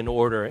the wood in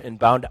order and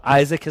bound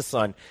Isaac his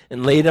son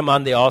and laid him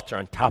on the altar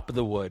on top of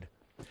the wood.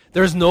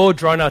 There's no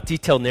drawn-out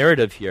detailed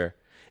narrative here.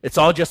 It's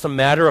all just a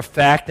matter of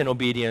fact and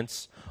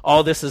obedience.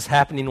 All this is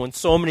happening when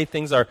so many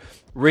things are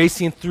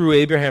racing through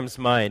Abraham's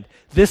mind.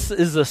 This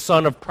is the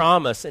son of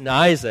promise in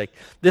Isaac.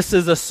 This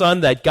is a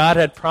son that God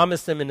had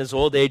promised him in his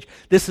old age.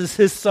 This is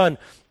his son,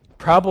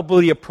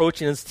 probably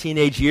approaching his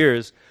teenage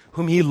years,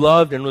 whom he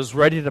loved and was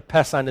ready to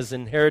pass on his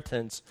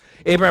inheritance.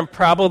 Abraham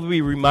probably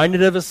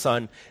reminded of his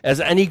son,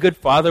 as any good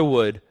father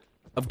would,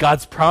 of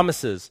God's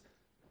promises.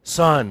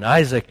 Son,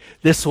 Isaac,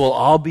 this will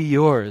all be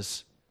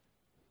yours.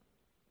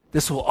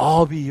 This will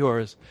all be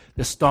yours.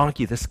 This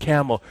donkey, this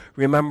camel.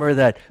 Remember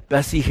that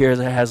Bessie here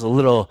has a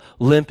little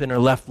limp in her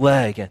left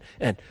leg.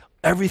 And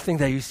everything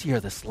that you see here,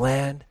 this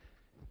land,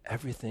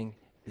 everything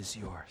is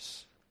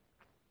yours.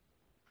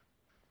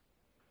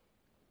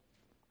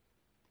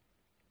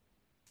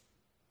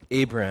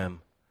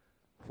 Abraham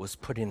was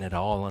putting it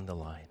all on the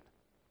line.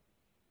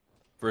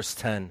 Verse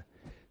 10,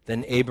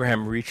 then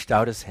Abraham reached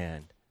out his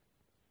hand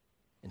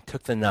and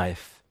took the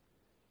knife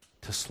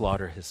to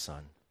slaughter his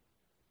son.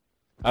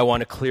 I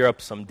want to clear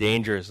up some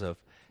dangers of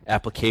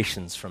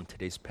applications from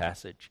today's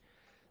passage.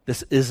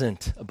 This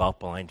isn't about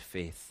blind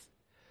faith.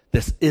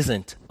 This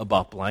isn't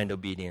about blind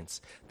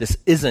obedience. This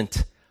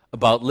isn't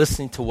about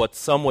listening to what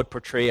some would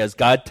portray as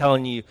God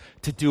telling you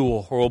to do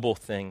a horrible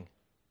thing.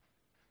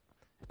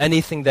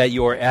 Anything that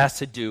you are asked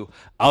to do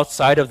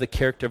outside of the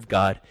character of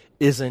God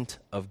isn't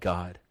of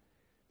God.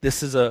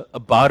 This is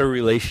about a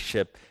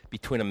relationship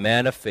between a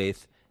man of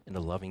faith and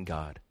a loving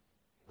God.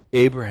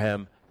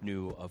 Abraham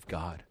knew of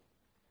God.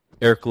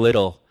 Eric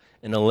Liddell,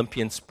 an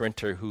Olympian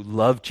sprinter who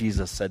loved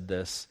Jesus, said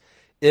this: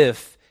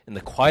 if in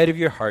the quiet of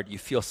your heart you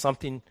feel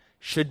something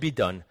should be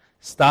done,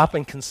 stop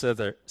and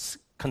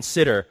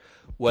consider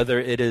whether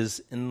it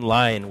is in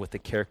line with the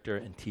character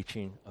and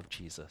teaching of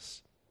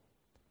Jesus.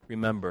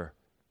 Remember,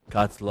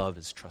 God's love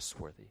is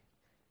trustworthy.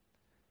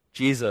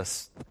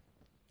 Jesus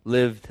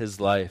lived his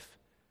life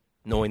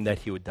knowing that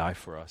he would die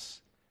for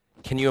us.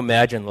 Can you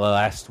imagine the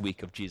last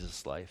week of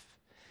Jesus' life?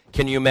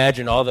 Can you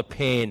imagine all the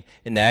pain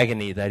and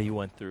agony that he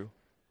went through?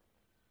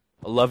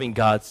 A loving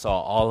God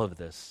saw all of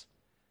this.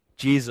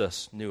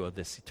 Jesus knew of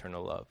this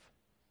eternal love.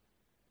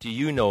 Do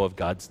you know of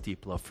God's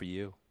deep love for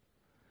you?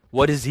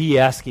 What is he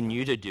asking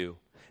you to do?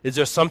 Is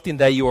there something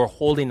that you are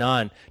holding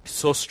on to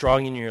so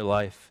strong in your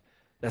life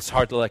that's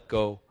hard to let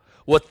go?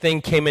 What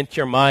thing came into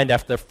your mind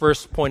after the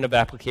first point of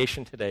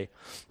application today?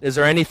 Is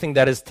there anything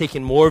that is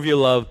taking more of your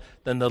love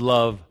than the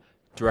love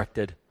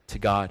directed to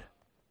God?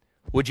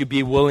 Would you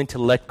be willing to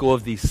let go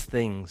of these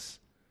things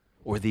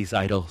or these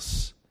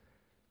idols?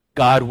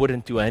 God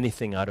wouldn't do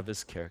anything out of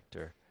his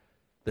character.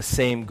 The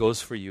same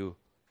goes for you.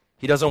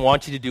 He doesn't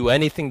want you to do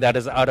anything that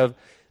is out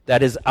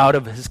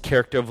of his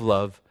character of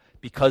love.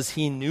 Because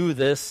he knew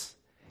this,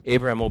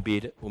 Abraham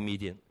obeyed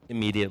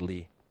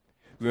immediately.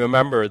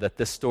 Remember that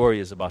this story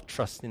is about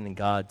trusting in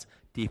God's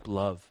deep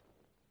love,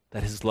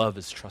 that his love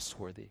is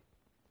trustworthy.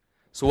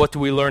 So what do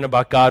we learn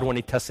about God when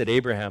he tested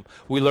Abraham?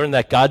 We learn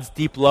that God's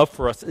deep love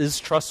for us is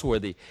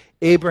trustworthy.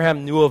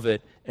 Abraham knew of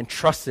it and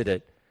trusted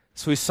it.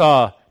 So we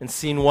saw in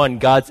scene 1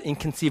 God's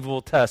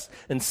inconceivable test.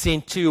 In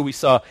scene 2 we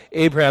saw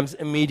Abraham's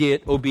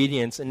immediate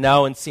obedience. And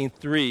now in scene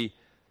 3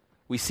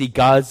 we see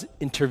God's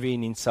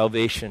intervening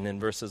salvation in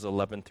verses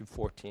 11 through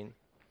 14.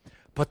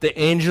 But the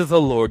angel of the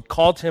Lord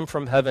called him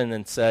from heaven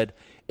and said,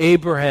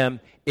 Abraham,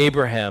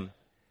 Abraham.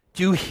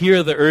 Do you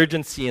hear the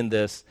urgency in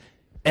this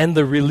and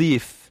the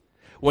relief?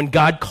 When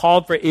God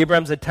called for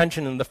Abraham's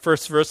attention in the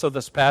first verse of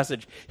this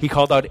passage, he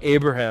called out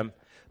Abraham.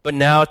 But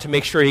now, to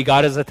make sure he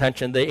got his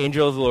attention, the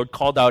angel of the Lord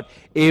called out,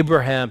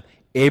 Abraham,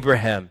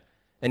 Abraham.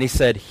 And he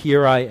said,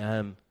 here I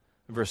am.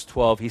 In verse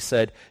 12, he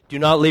said, do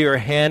not lay your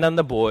hand on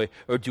the boy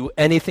or do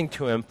anything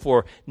to him,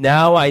 for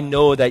now I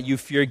know that you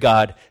fear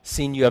God,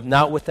 seeing you have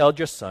not withheld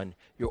your son,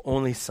 your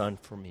only son,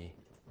 for me.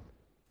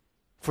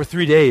 For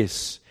 3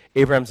 days,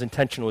 Abraham's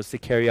intention was to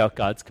carry out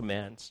God's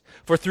commands.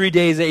 For 3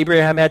 days,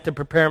 Abraham had to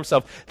prepare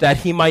himself that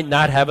he might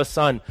not have a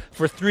son.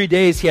 For 3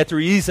 days, he had to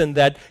reason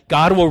that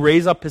God will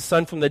raise up his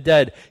son from the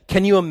dead.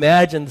 Can you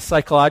imagine the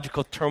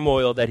psychological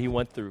turmoil that he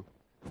went through?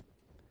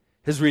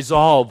 His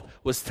resolve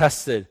was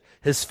tested.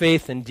 His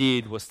faith,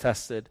 indeed, was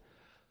tested.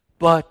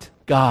 But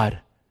God,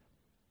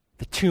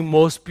 the two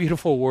most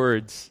beautiful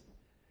words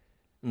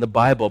in the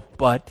Bible,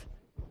 but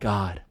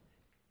God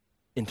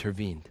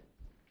intervened.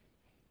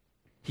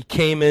 He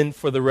came in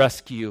for the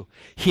rescue.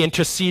 He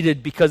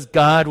interceded because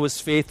God was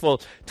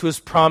faithful to his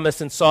promise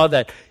and saw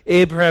that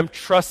Abraham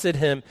trusted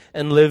him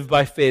and lived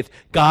by faith.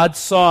 God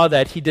saw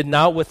that he did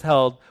not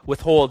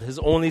withhold his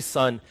only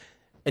son,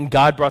 and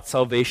God brought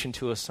salvation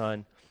to his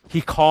son. He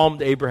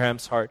calmed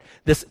Abraham's heart.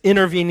 This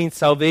intervening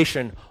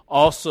salvation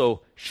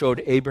also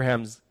showed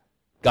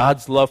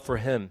God's love for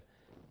him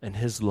and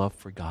his love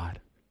for God.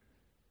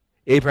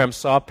 Abraham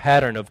saw a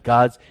pattern of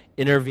God's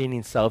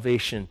intervening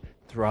salvation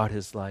throughout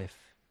his life.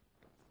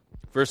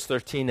 Verse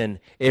 13, and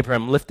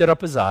Abraham lifted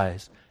up his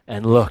eyes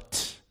and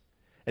looked,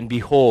 and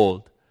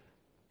behold,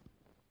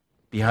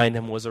 behind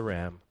him was a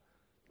ram,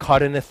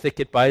 caught in a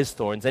thicket by his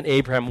thorns. And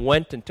Abraham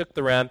went and took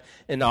the ram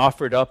and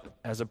offered up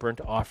as a burnt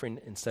offering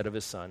instead of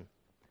his son.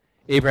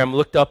 Abraham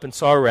looked up and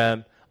saw a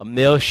ram, a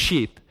male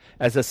sheep,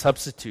 as a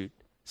substitute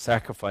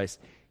sacrifice.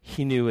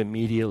 He knew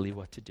immediately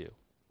what to do.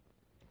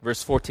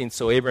 Verse 14,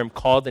 so Abraham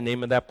called the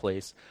name of that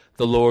place,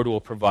 the Lord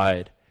will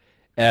provide,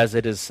 as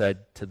it is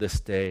said to this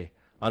day,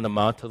 on the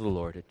mount of the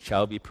Lord it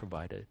shall be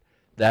provided.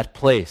 That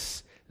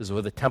place is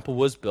where the temple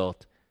was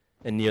built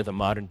and near the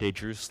modern-day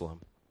Jerusalem.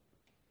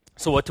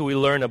 So what do we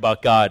learn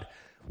about God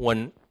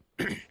when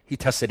he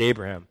tested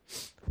Abraham?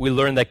 We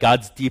learn that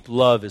God's deep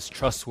love is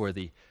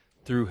trustworthy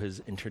through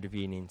his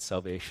intervening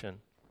salvation.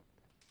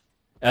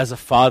 As a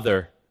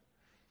father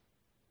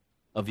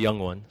of young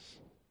ones,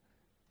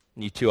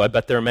 and you too, I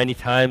bet there are many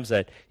times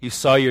that you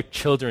saw your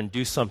children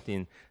do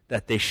something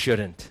that they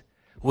shouldn't.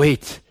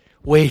 Wait,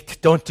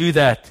 don't do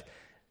that.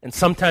 And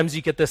sometimes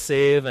you get the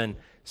save, and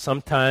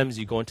sometimes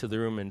you go into the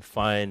room and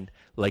find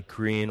like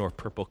green or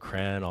purple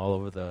crayon all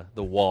over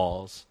the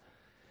walls.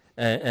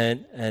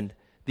 And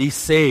these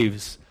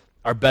saves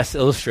our best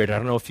illustrator. I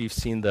don't know if you've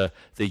seen the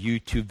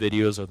YouTube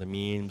videos or the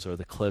memes or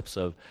the clips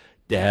of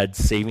dads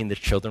saving the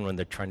children when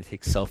they're trying to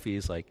take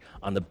selfies, like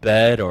on the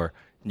bed or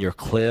near a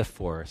cliff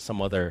or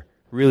some other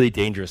really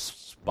dangerous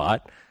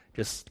spot.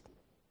 Just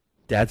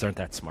dads aren't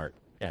that smart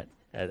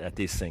at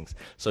these things.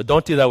 So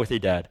don't do that with your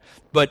dad.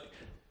 But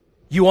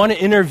you want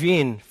to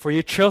intervene for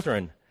your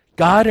children.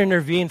 God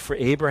intervened for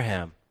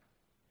Abraham.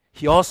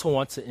 He also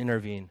wants to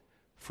intervene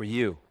for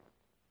you.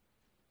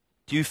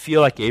 Do you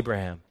feel like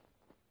Abraham?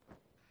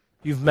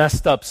 You've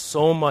messed up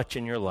so much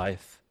in your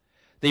life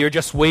that you're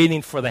just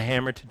waiting for the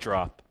hammer to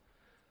drop.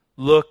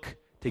 Look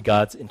to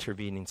God's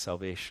intervening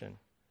salvation.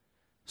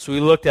 So we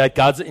looked at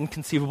God's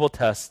inconceivable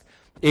test,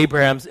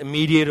 Abraham's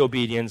immediate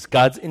obedience,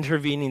 God's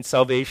intervening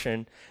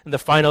salvation. In the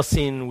final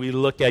scene, we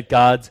look at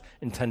God's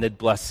intended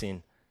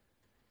blessing,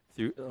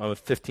 through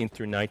 15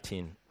 through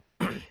 19.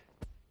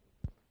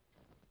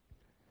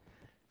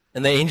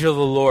 And the angel of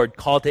the Lord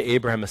called to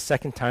Abraham a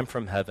second time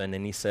from heaven,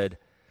 and he said,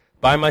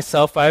 "By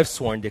myself I have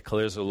sworn,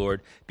 declares the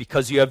Lord,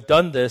 because you have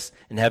done this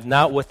and have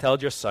not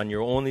withheld your son,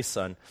 your only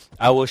son,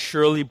 I will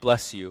surely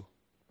bless you.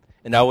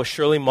 And I will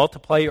surely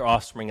multiply your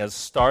offspring as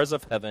stars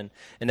of heaven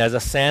and as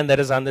a sand that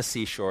is on the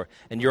seashore.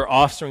 And your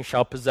offspring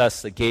shall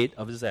possess the gate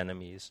of his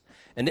enemies.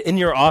 And in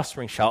your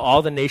offspring shall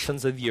all the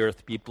nations of the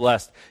earth be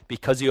blessed,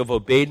 because you have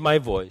obeyed my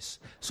voice."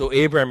 So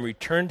Abraham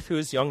returned to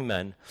his young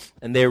men,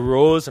 and they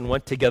arose and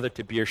went together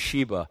to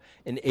Beersheba.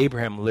 And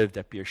Abraham lived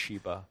at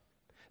Beersheba.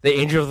 The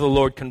angel of the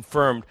Lord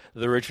confirmed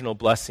the original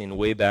blessing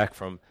way back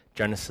from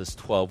Genesis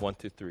 12, 1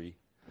 through 3.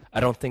 I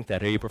don't think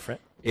that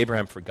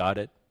Abraham forgot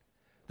it.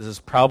 This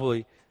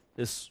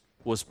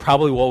was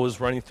probably what was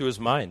running through his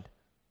mind.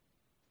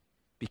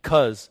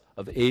 Because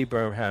of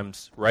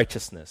Abraham's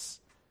righteousness,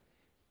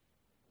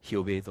 he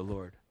obeyed the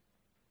Lord.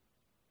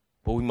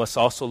 But we must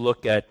also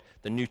look at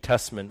the New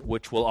Testament,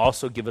 which will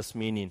also give us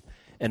meaning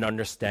and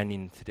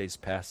understanding in today's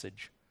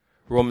passage.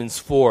 Romans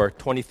 4,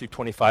 20 through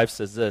 25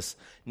 says this,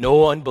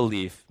 "No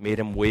unbelief made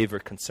him waver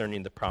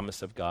concerning the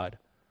promise of God.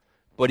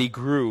 But he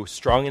grew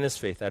strong in his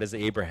faith," that is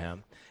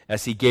Abraham,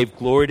 "as he gave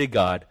glory to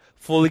God,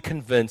 fully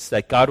convinced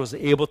that God was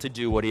able to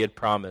do what he had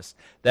promised.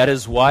 That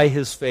is why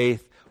his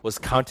faith was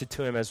counted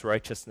to him as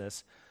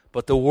righteousness.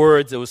 But the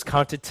words that was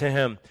counted to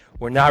him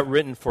were not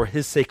written for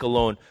his sake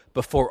alone,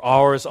 but for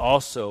ours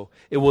also.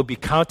 It will be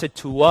counted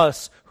to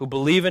us who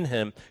believe in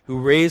him, who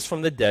raised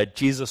from the dead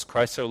Jesus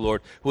Christ our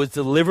Lord, who was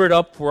delivered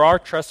up for our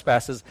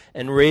trespasses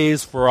and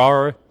raised for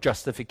our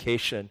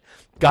justification."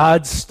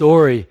 God's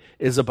story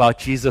is about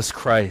Jesus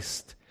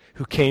Christ,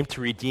 who came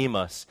to redeem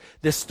us.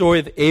 This story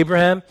of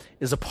Abraham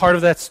is a part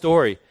of that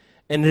story,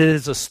 and it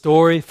is a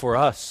story for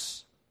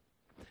us.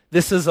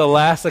 This is the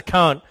last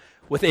account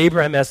with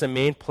Abraham as the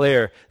main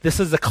player. This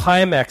is the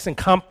climax and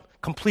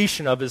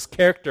completion of his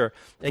character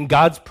and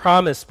God's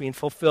promise being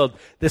fulfilled.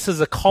 This is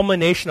a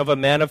culmination of a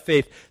man of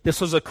faith. This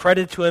was a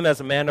credit to him as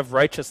a man of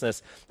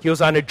righteousness. He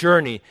was on a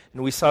journey,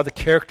 and we saw the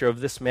character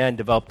of this man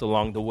developed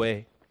along the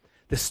way.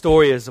 This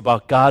story is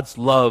about God's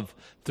love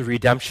through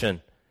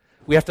redemption.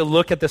 We have to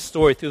look at the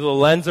story through the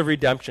lens of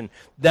redemption.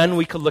 Then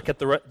we could look at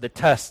the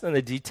test and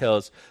the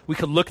details. We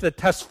could look at the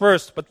test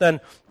first, but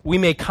then we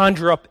may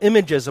conjure up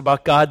images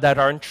about God that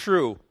aren't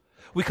true.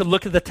 We could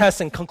look at the test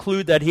and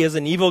conclude that he is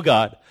an evil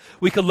God.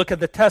 We could look at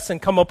the test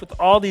and come up with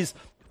all these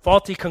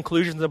faulty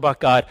conclusions about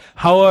God.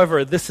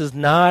 However, this is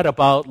not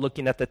about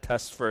looking at the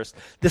test first.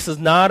 This is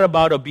not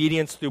about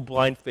obedience through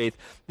blind faith.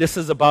 This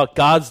is about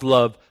God's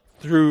love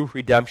through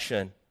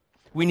redemption.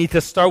 We need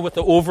to start with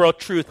the overall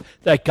truth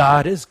that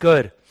God is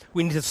good.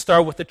 We need to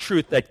start with the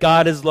truth that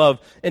God is love,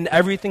 and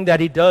everything that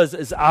he does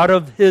is out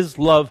of his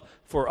love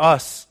for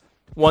us.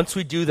 Once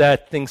we do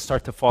that, things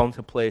start to fall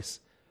into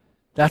place.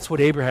 That's what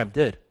Abraham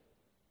did.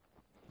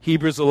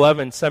 Hebrews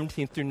 11,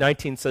 17 through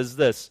 19 says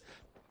this,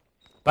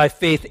 "By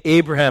faith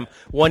Abraham,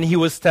 when he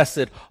was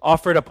tested,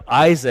 offered up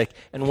Isaac,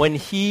 and when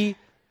he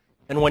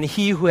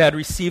who had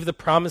received the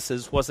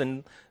promises was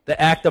in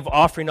the act of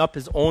offering up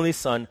his only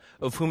son,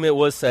 of whom it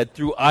was said,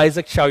 'Through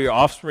Isaac shall your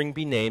offspring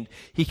be named,'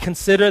 he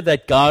considered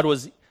that God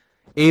was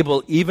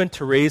able even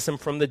to raise him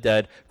from the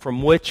dead,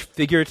 from which,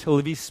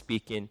 figuratively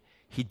speaking,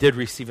 he did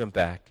receive him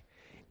back."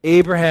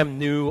 Abraham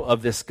knew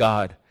of this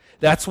God.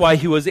 That's why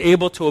he was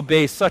able to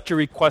obey such a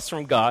request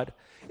from God.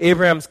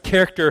 Abraham's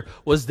character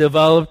was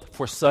developed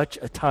for such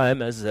a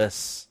time as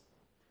this.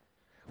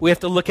 We have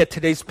to look at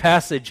today's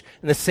passage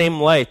in the same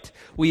light.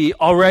 We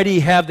already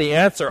have the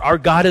answer. Our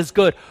God is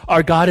good.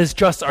 Our God is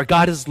just. Our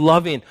God is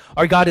loving.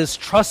 Our God is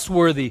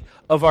trustworthy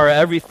of our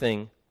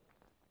everything.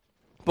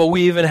 But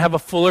we even have a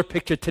fuller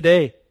picture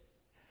today.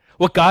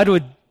 What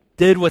God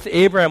did with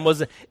Abraham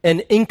was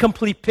an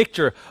incomplete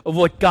picture of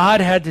what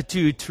God had to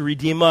do to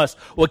redeem us.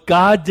 What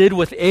God did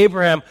with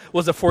Abraham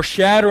was a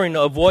foreshadowing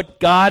of what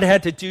God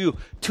had to do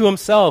to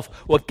himself.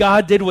 What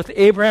God did with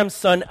Abraham's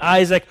son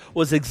Isaac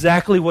was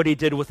exactly what he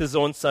did with his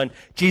own son,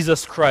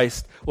 Jesus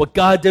Christ. What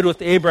God did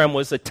with Abraham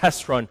was a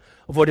test run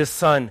of what his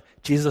son,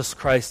 Jesus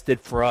Christ,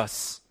 did for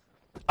us.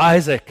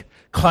 Isaac,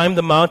 climbed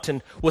the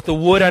mountain with the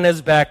wood on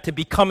his back to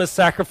become a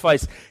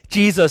sacrifice.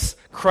 Jesus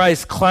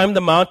Christ climbed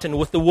the mountain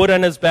with the wood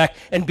on his back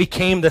and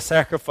became the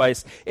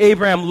sacrifice.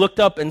 Abraham looked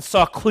up and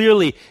saw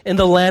clearly in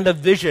the land of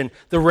vision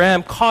the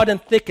ram caught in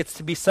thickets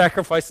to be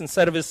sacrificed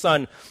instead of his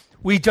son.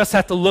 We just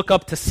have to look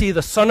up to see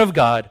the Son of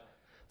God,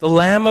 the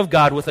Lamb of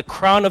God with a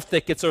crown of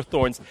thickets or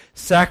thorns,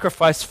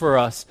 sacrificed for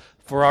us,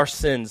 for our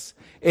sins.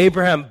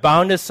 Abraham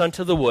bound his son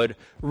to the wood,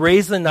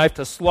 raised the knife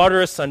to slaughter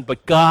his son,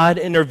 but God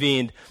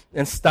intervened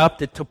and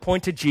stopped it to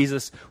point to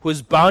Jesus, who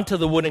was bound to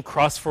the wooden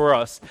cross for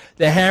us.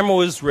 The hammer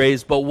was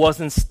raised, but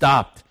wasn't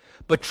stopped,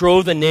 but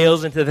drove the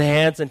nails into the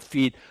hands and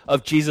feet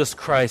of Jesus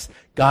Christ,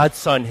 God's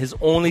Son, his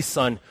only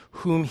Son,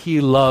 whom he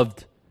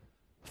loved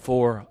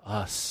for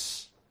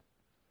us.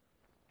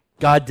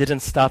 God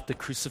didn't stop the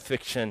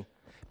crucifixion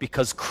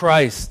because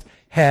Christ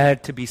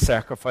had to be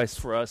sacrificed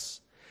for us.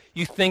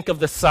 You think of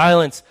the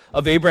silence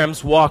of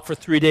Abraham's walk for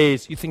 3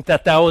 days. You think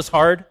that was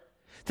hard?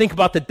 Think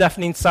about the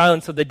deafening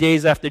silence of the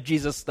days after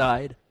Jesus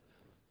died.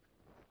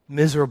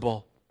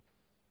 Miserable.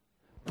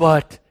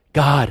 But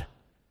God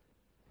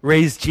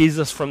raised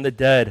Jesus from the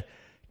dead.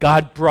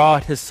 God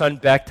brought his son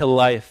back to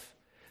life.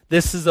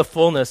 This is the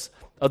fullness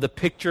of the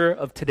picture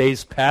of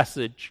today's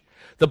passage.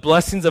 The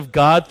blessings of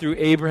God through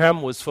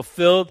Abraham was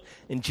fulfilled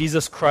in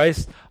Jesus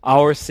Christ,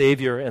 our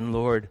Savior and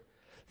Lord.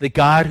 The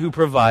God who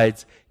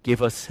provides gave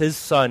us his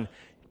Son,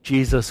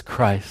 Jesus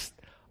Christ,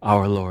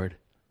 our Lord.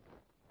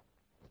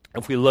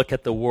 If we look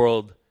at the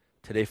world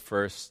today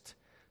first,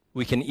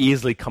 we can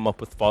easily come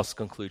up with false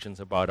conclusions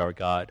about our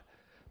God.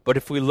 But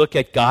if we look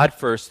at God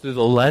first through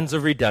the lens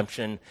of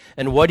redemption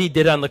and what he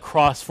did on the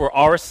cross for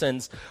our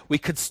sins, we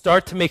could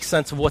start to make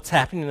sense of what's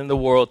happening in the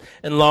world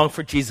and long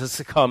for Jesus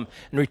to come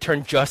and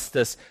return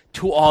justice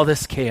to all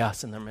this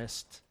chaos in their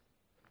midst.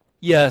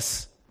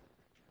 Yes,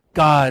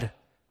 God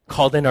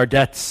called in our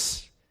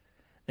debts,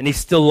 and he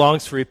still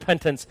longs for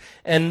repentance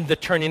and the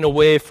turning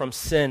away from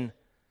sin.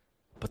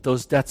 But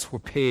those debts were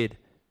paid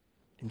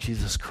in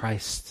Jesus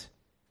Christ.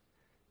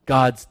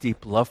 God's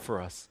deep love for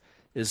us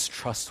is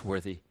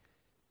trustworthy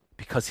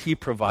because he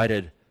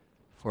provided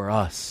for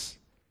us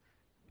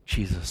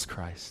Jesus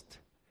Christ.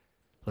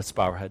 Let's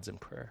bow our heads in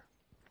prayer.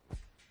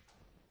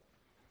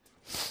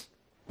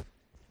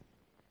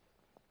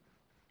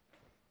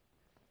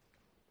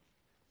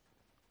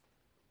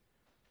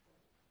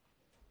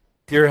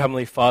 Dear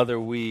Heavenly Father,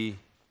 we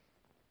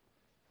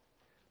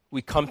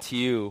come to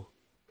you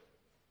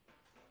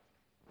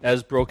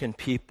as broken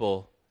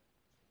people.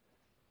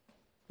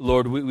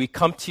 Lord, we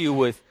come to you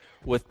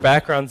with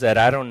backgrounds that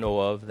I don't know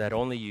of, that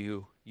only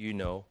you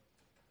know.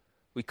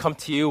 We come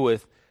to you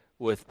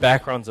with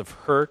backgrounds of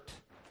hurt.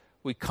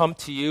 We come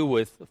to you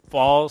with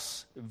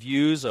false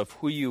views of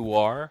who you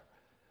are.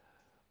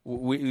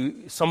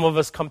 Some of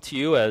us come to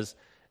you as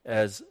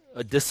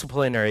a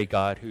disciplinary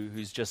God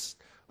who's just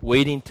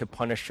waiting to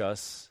punish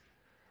us.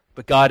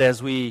 But God,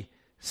 as we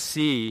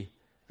see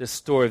this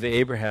story of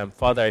Abraham,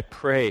 Father, I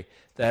pray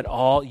that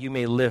you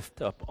may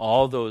lift up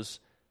all those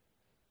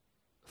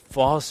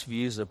false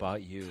views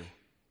about you.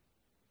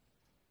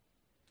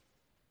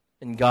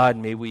 And God,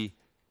 may we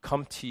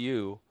come to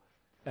you,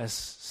 as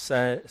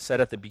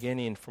said at the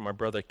beginning from our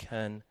brother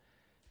Ken,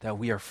 that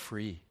we are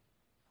free.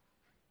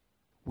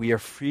 We are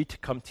free to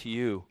come to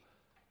you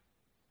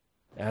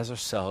as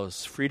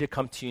ourselves, free to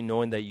come to you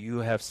knowing that you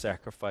have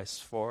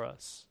sacrificed for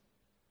us.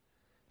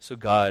 So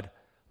God,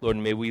 Lord,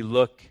 may we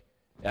look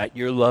at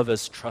your love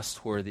as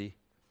trustworthy.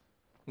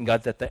 And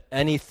God, that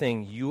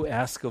anything you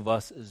ask of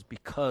us is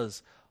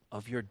because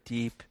of your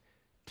deep,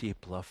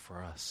 deep love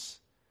for us.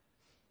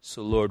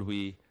 So Lord,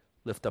 we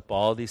lift up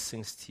all these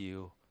things to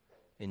you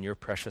in your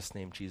precious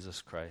name,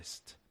 Jesus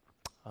Christ.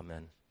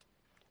 Amen.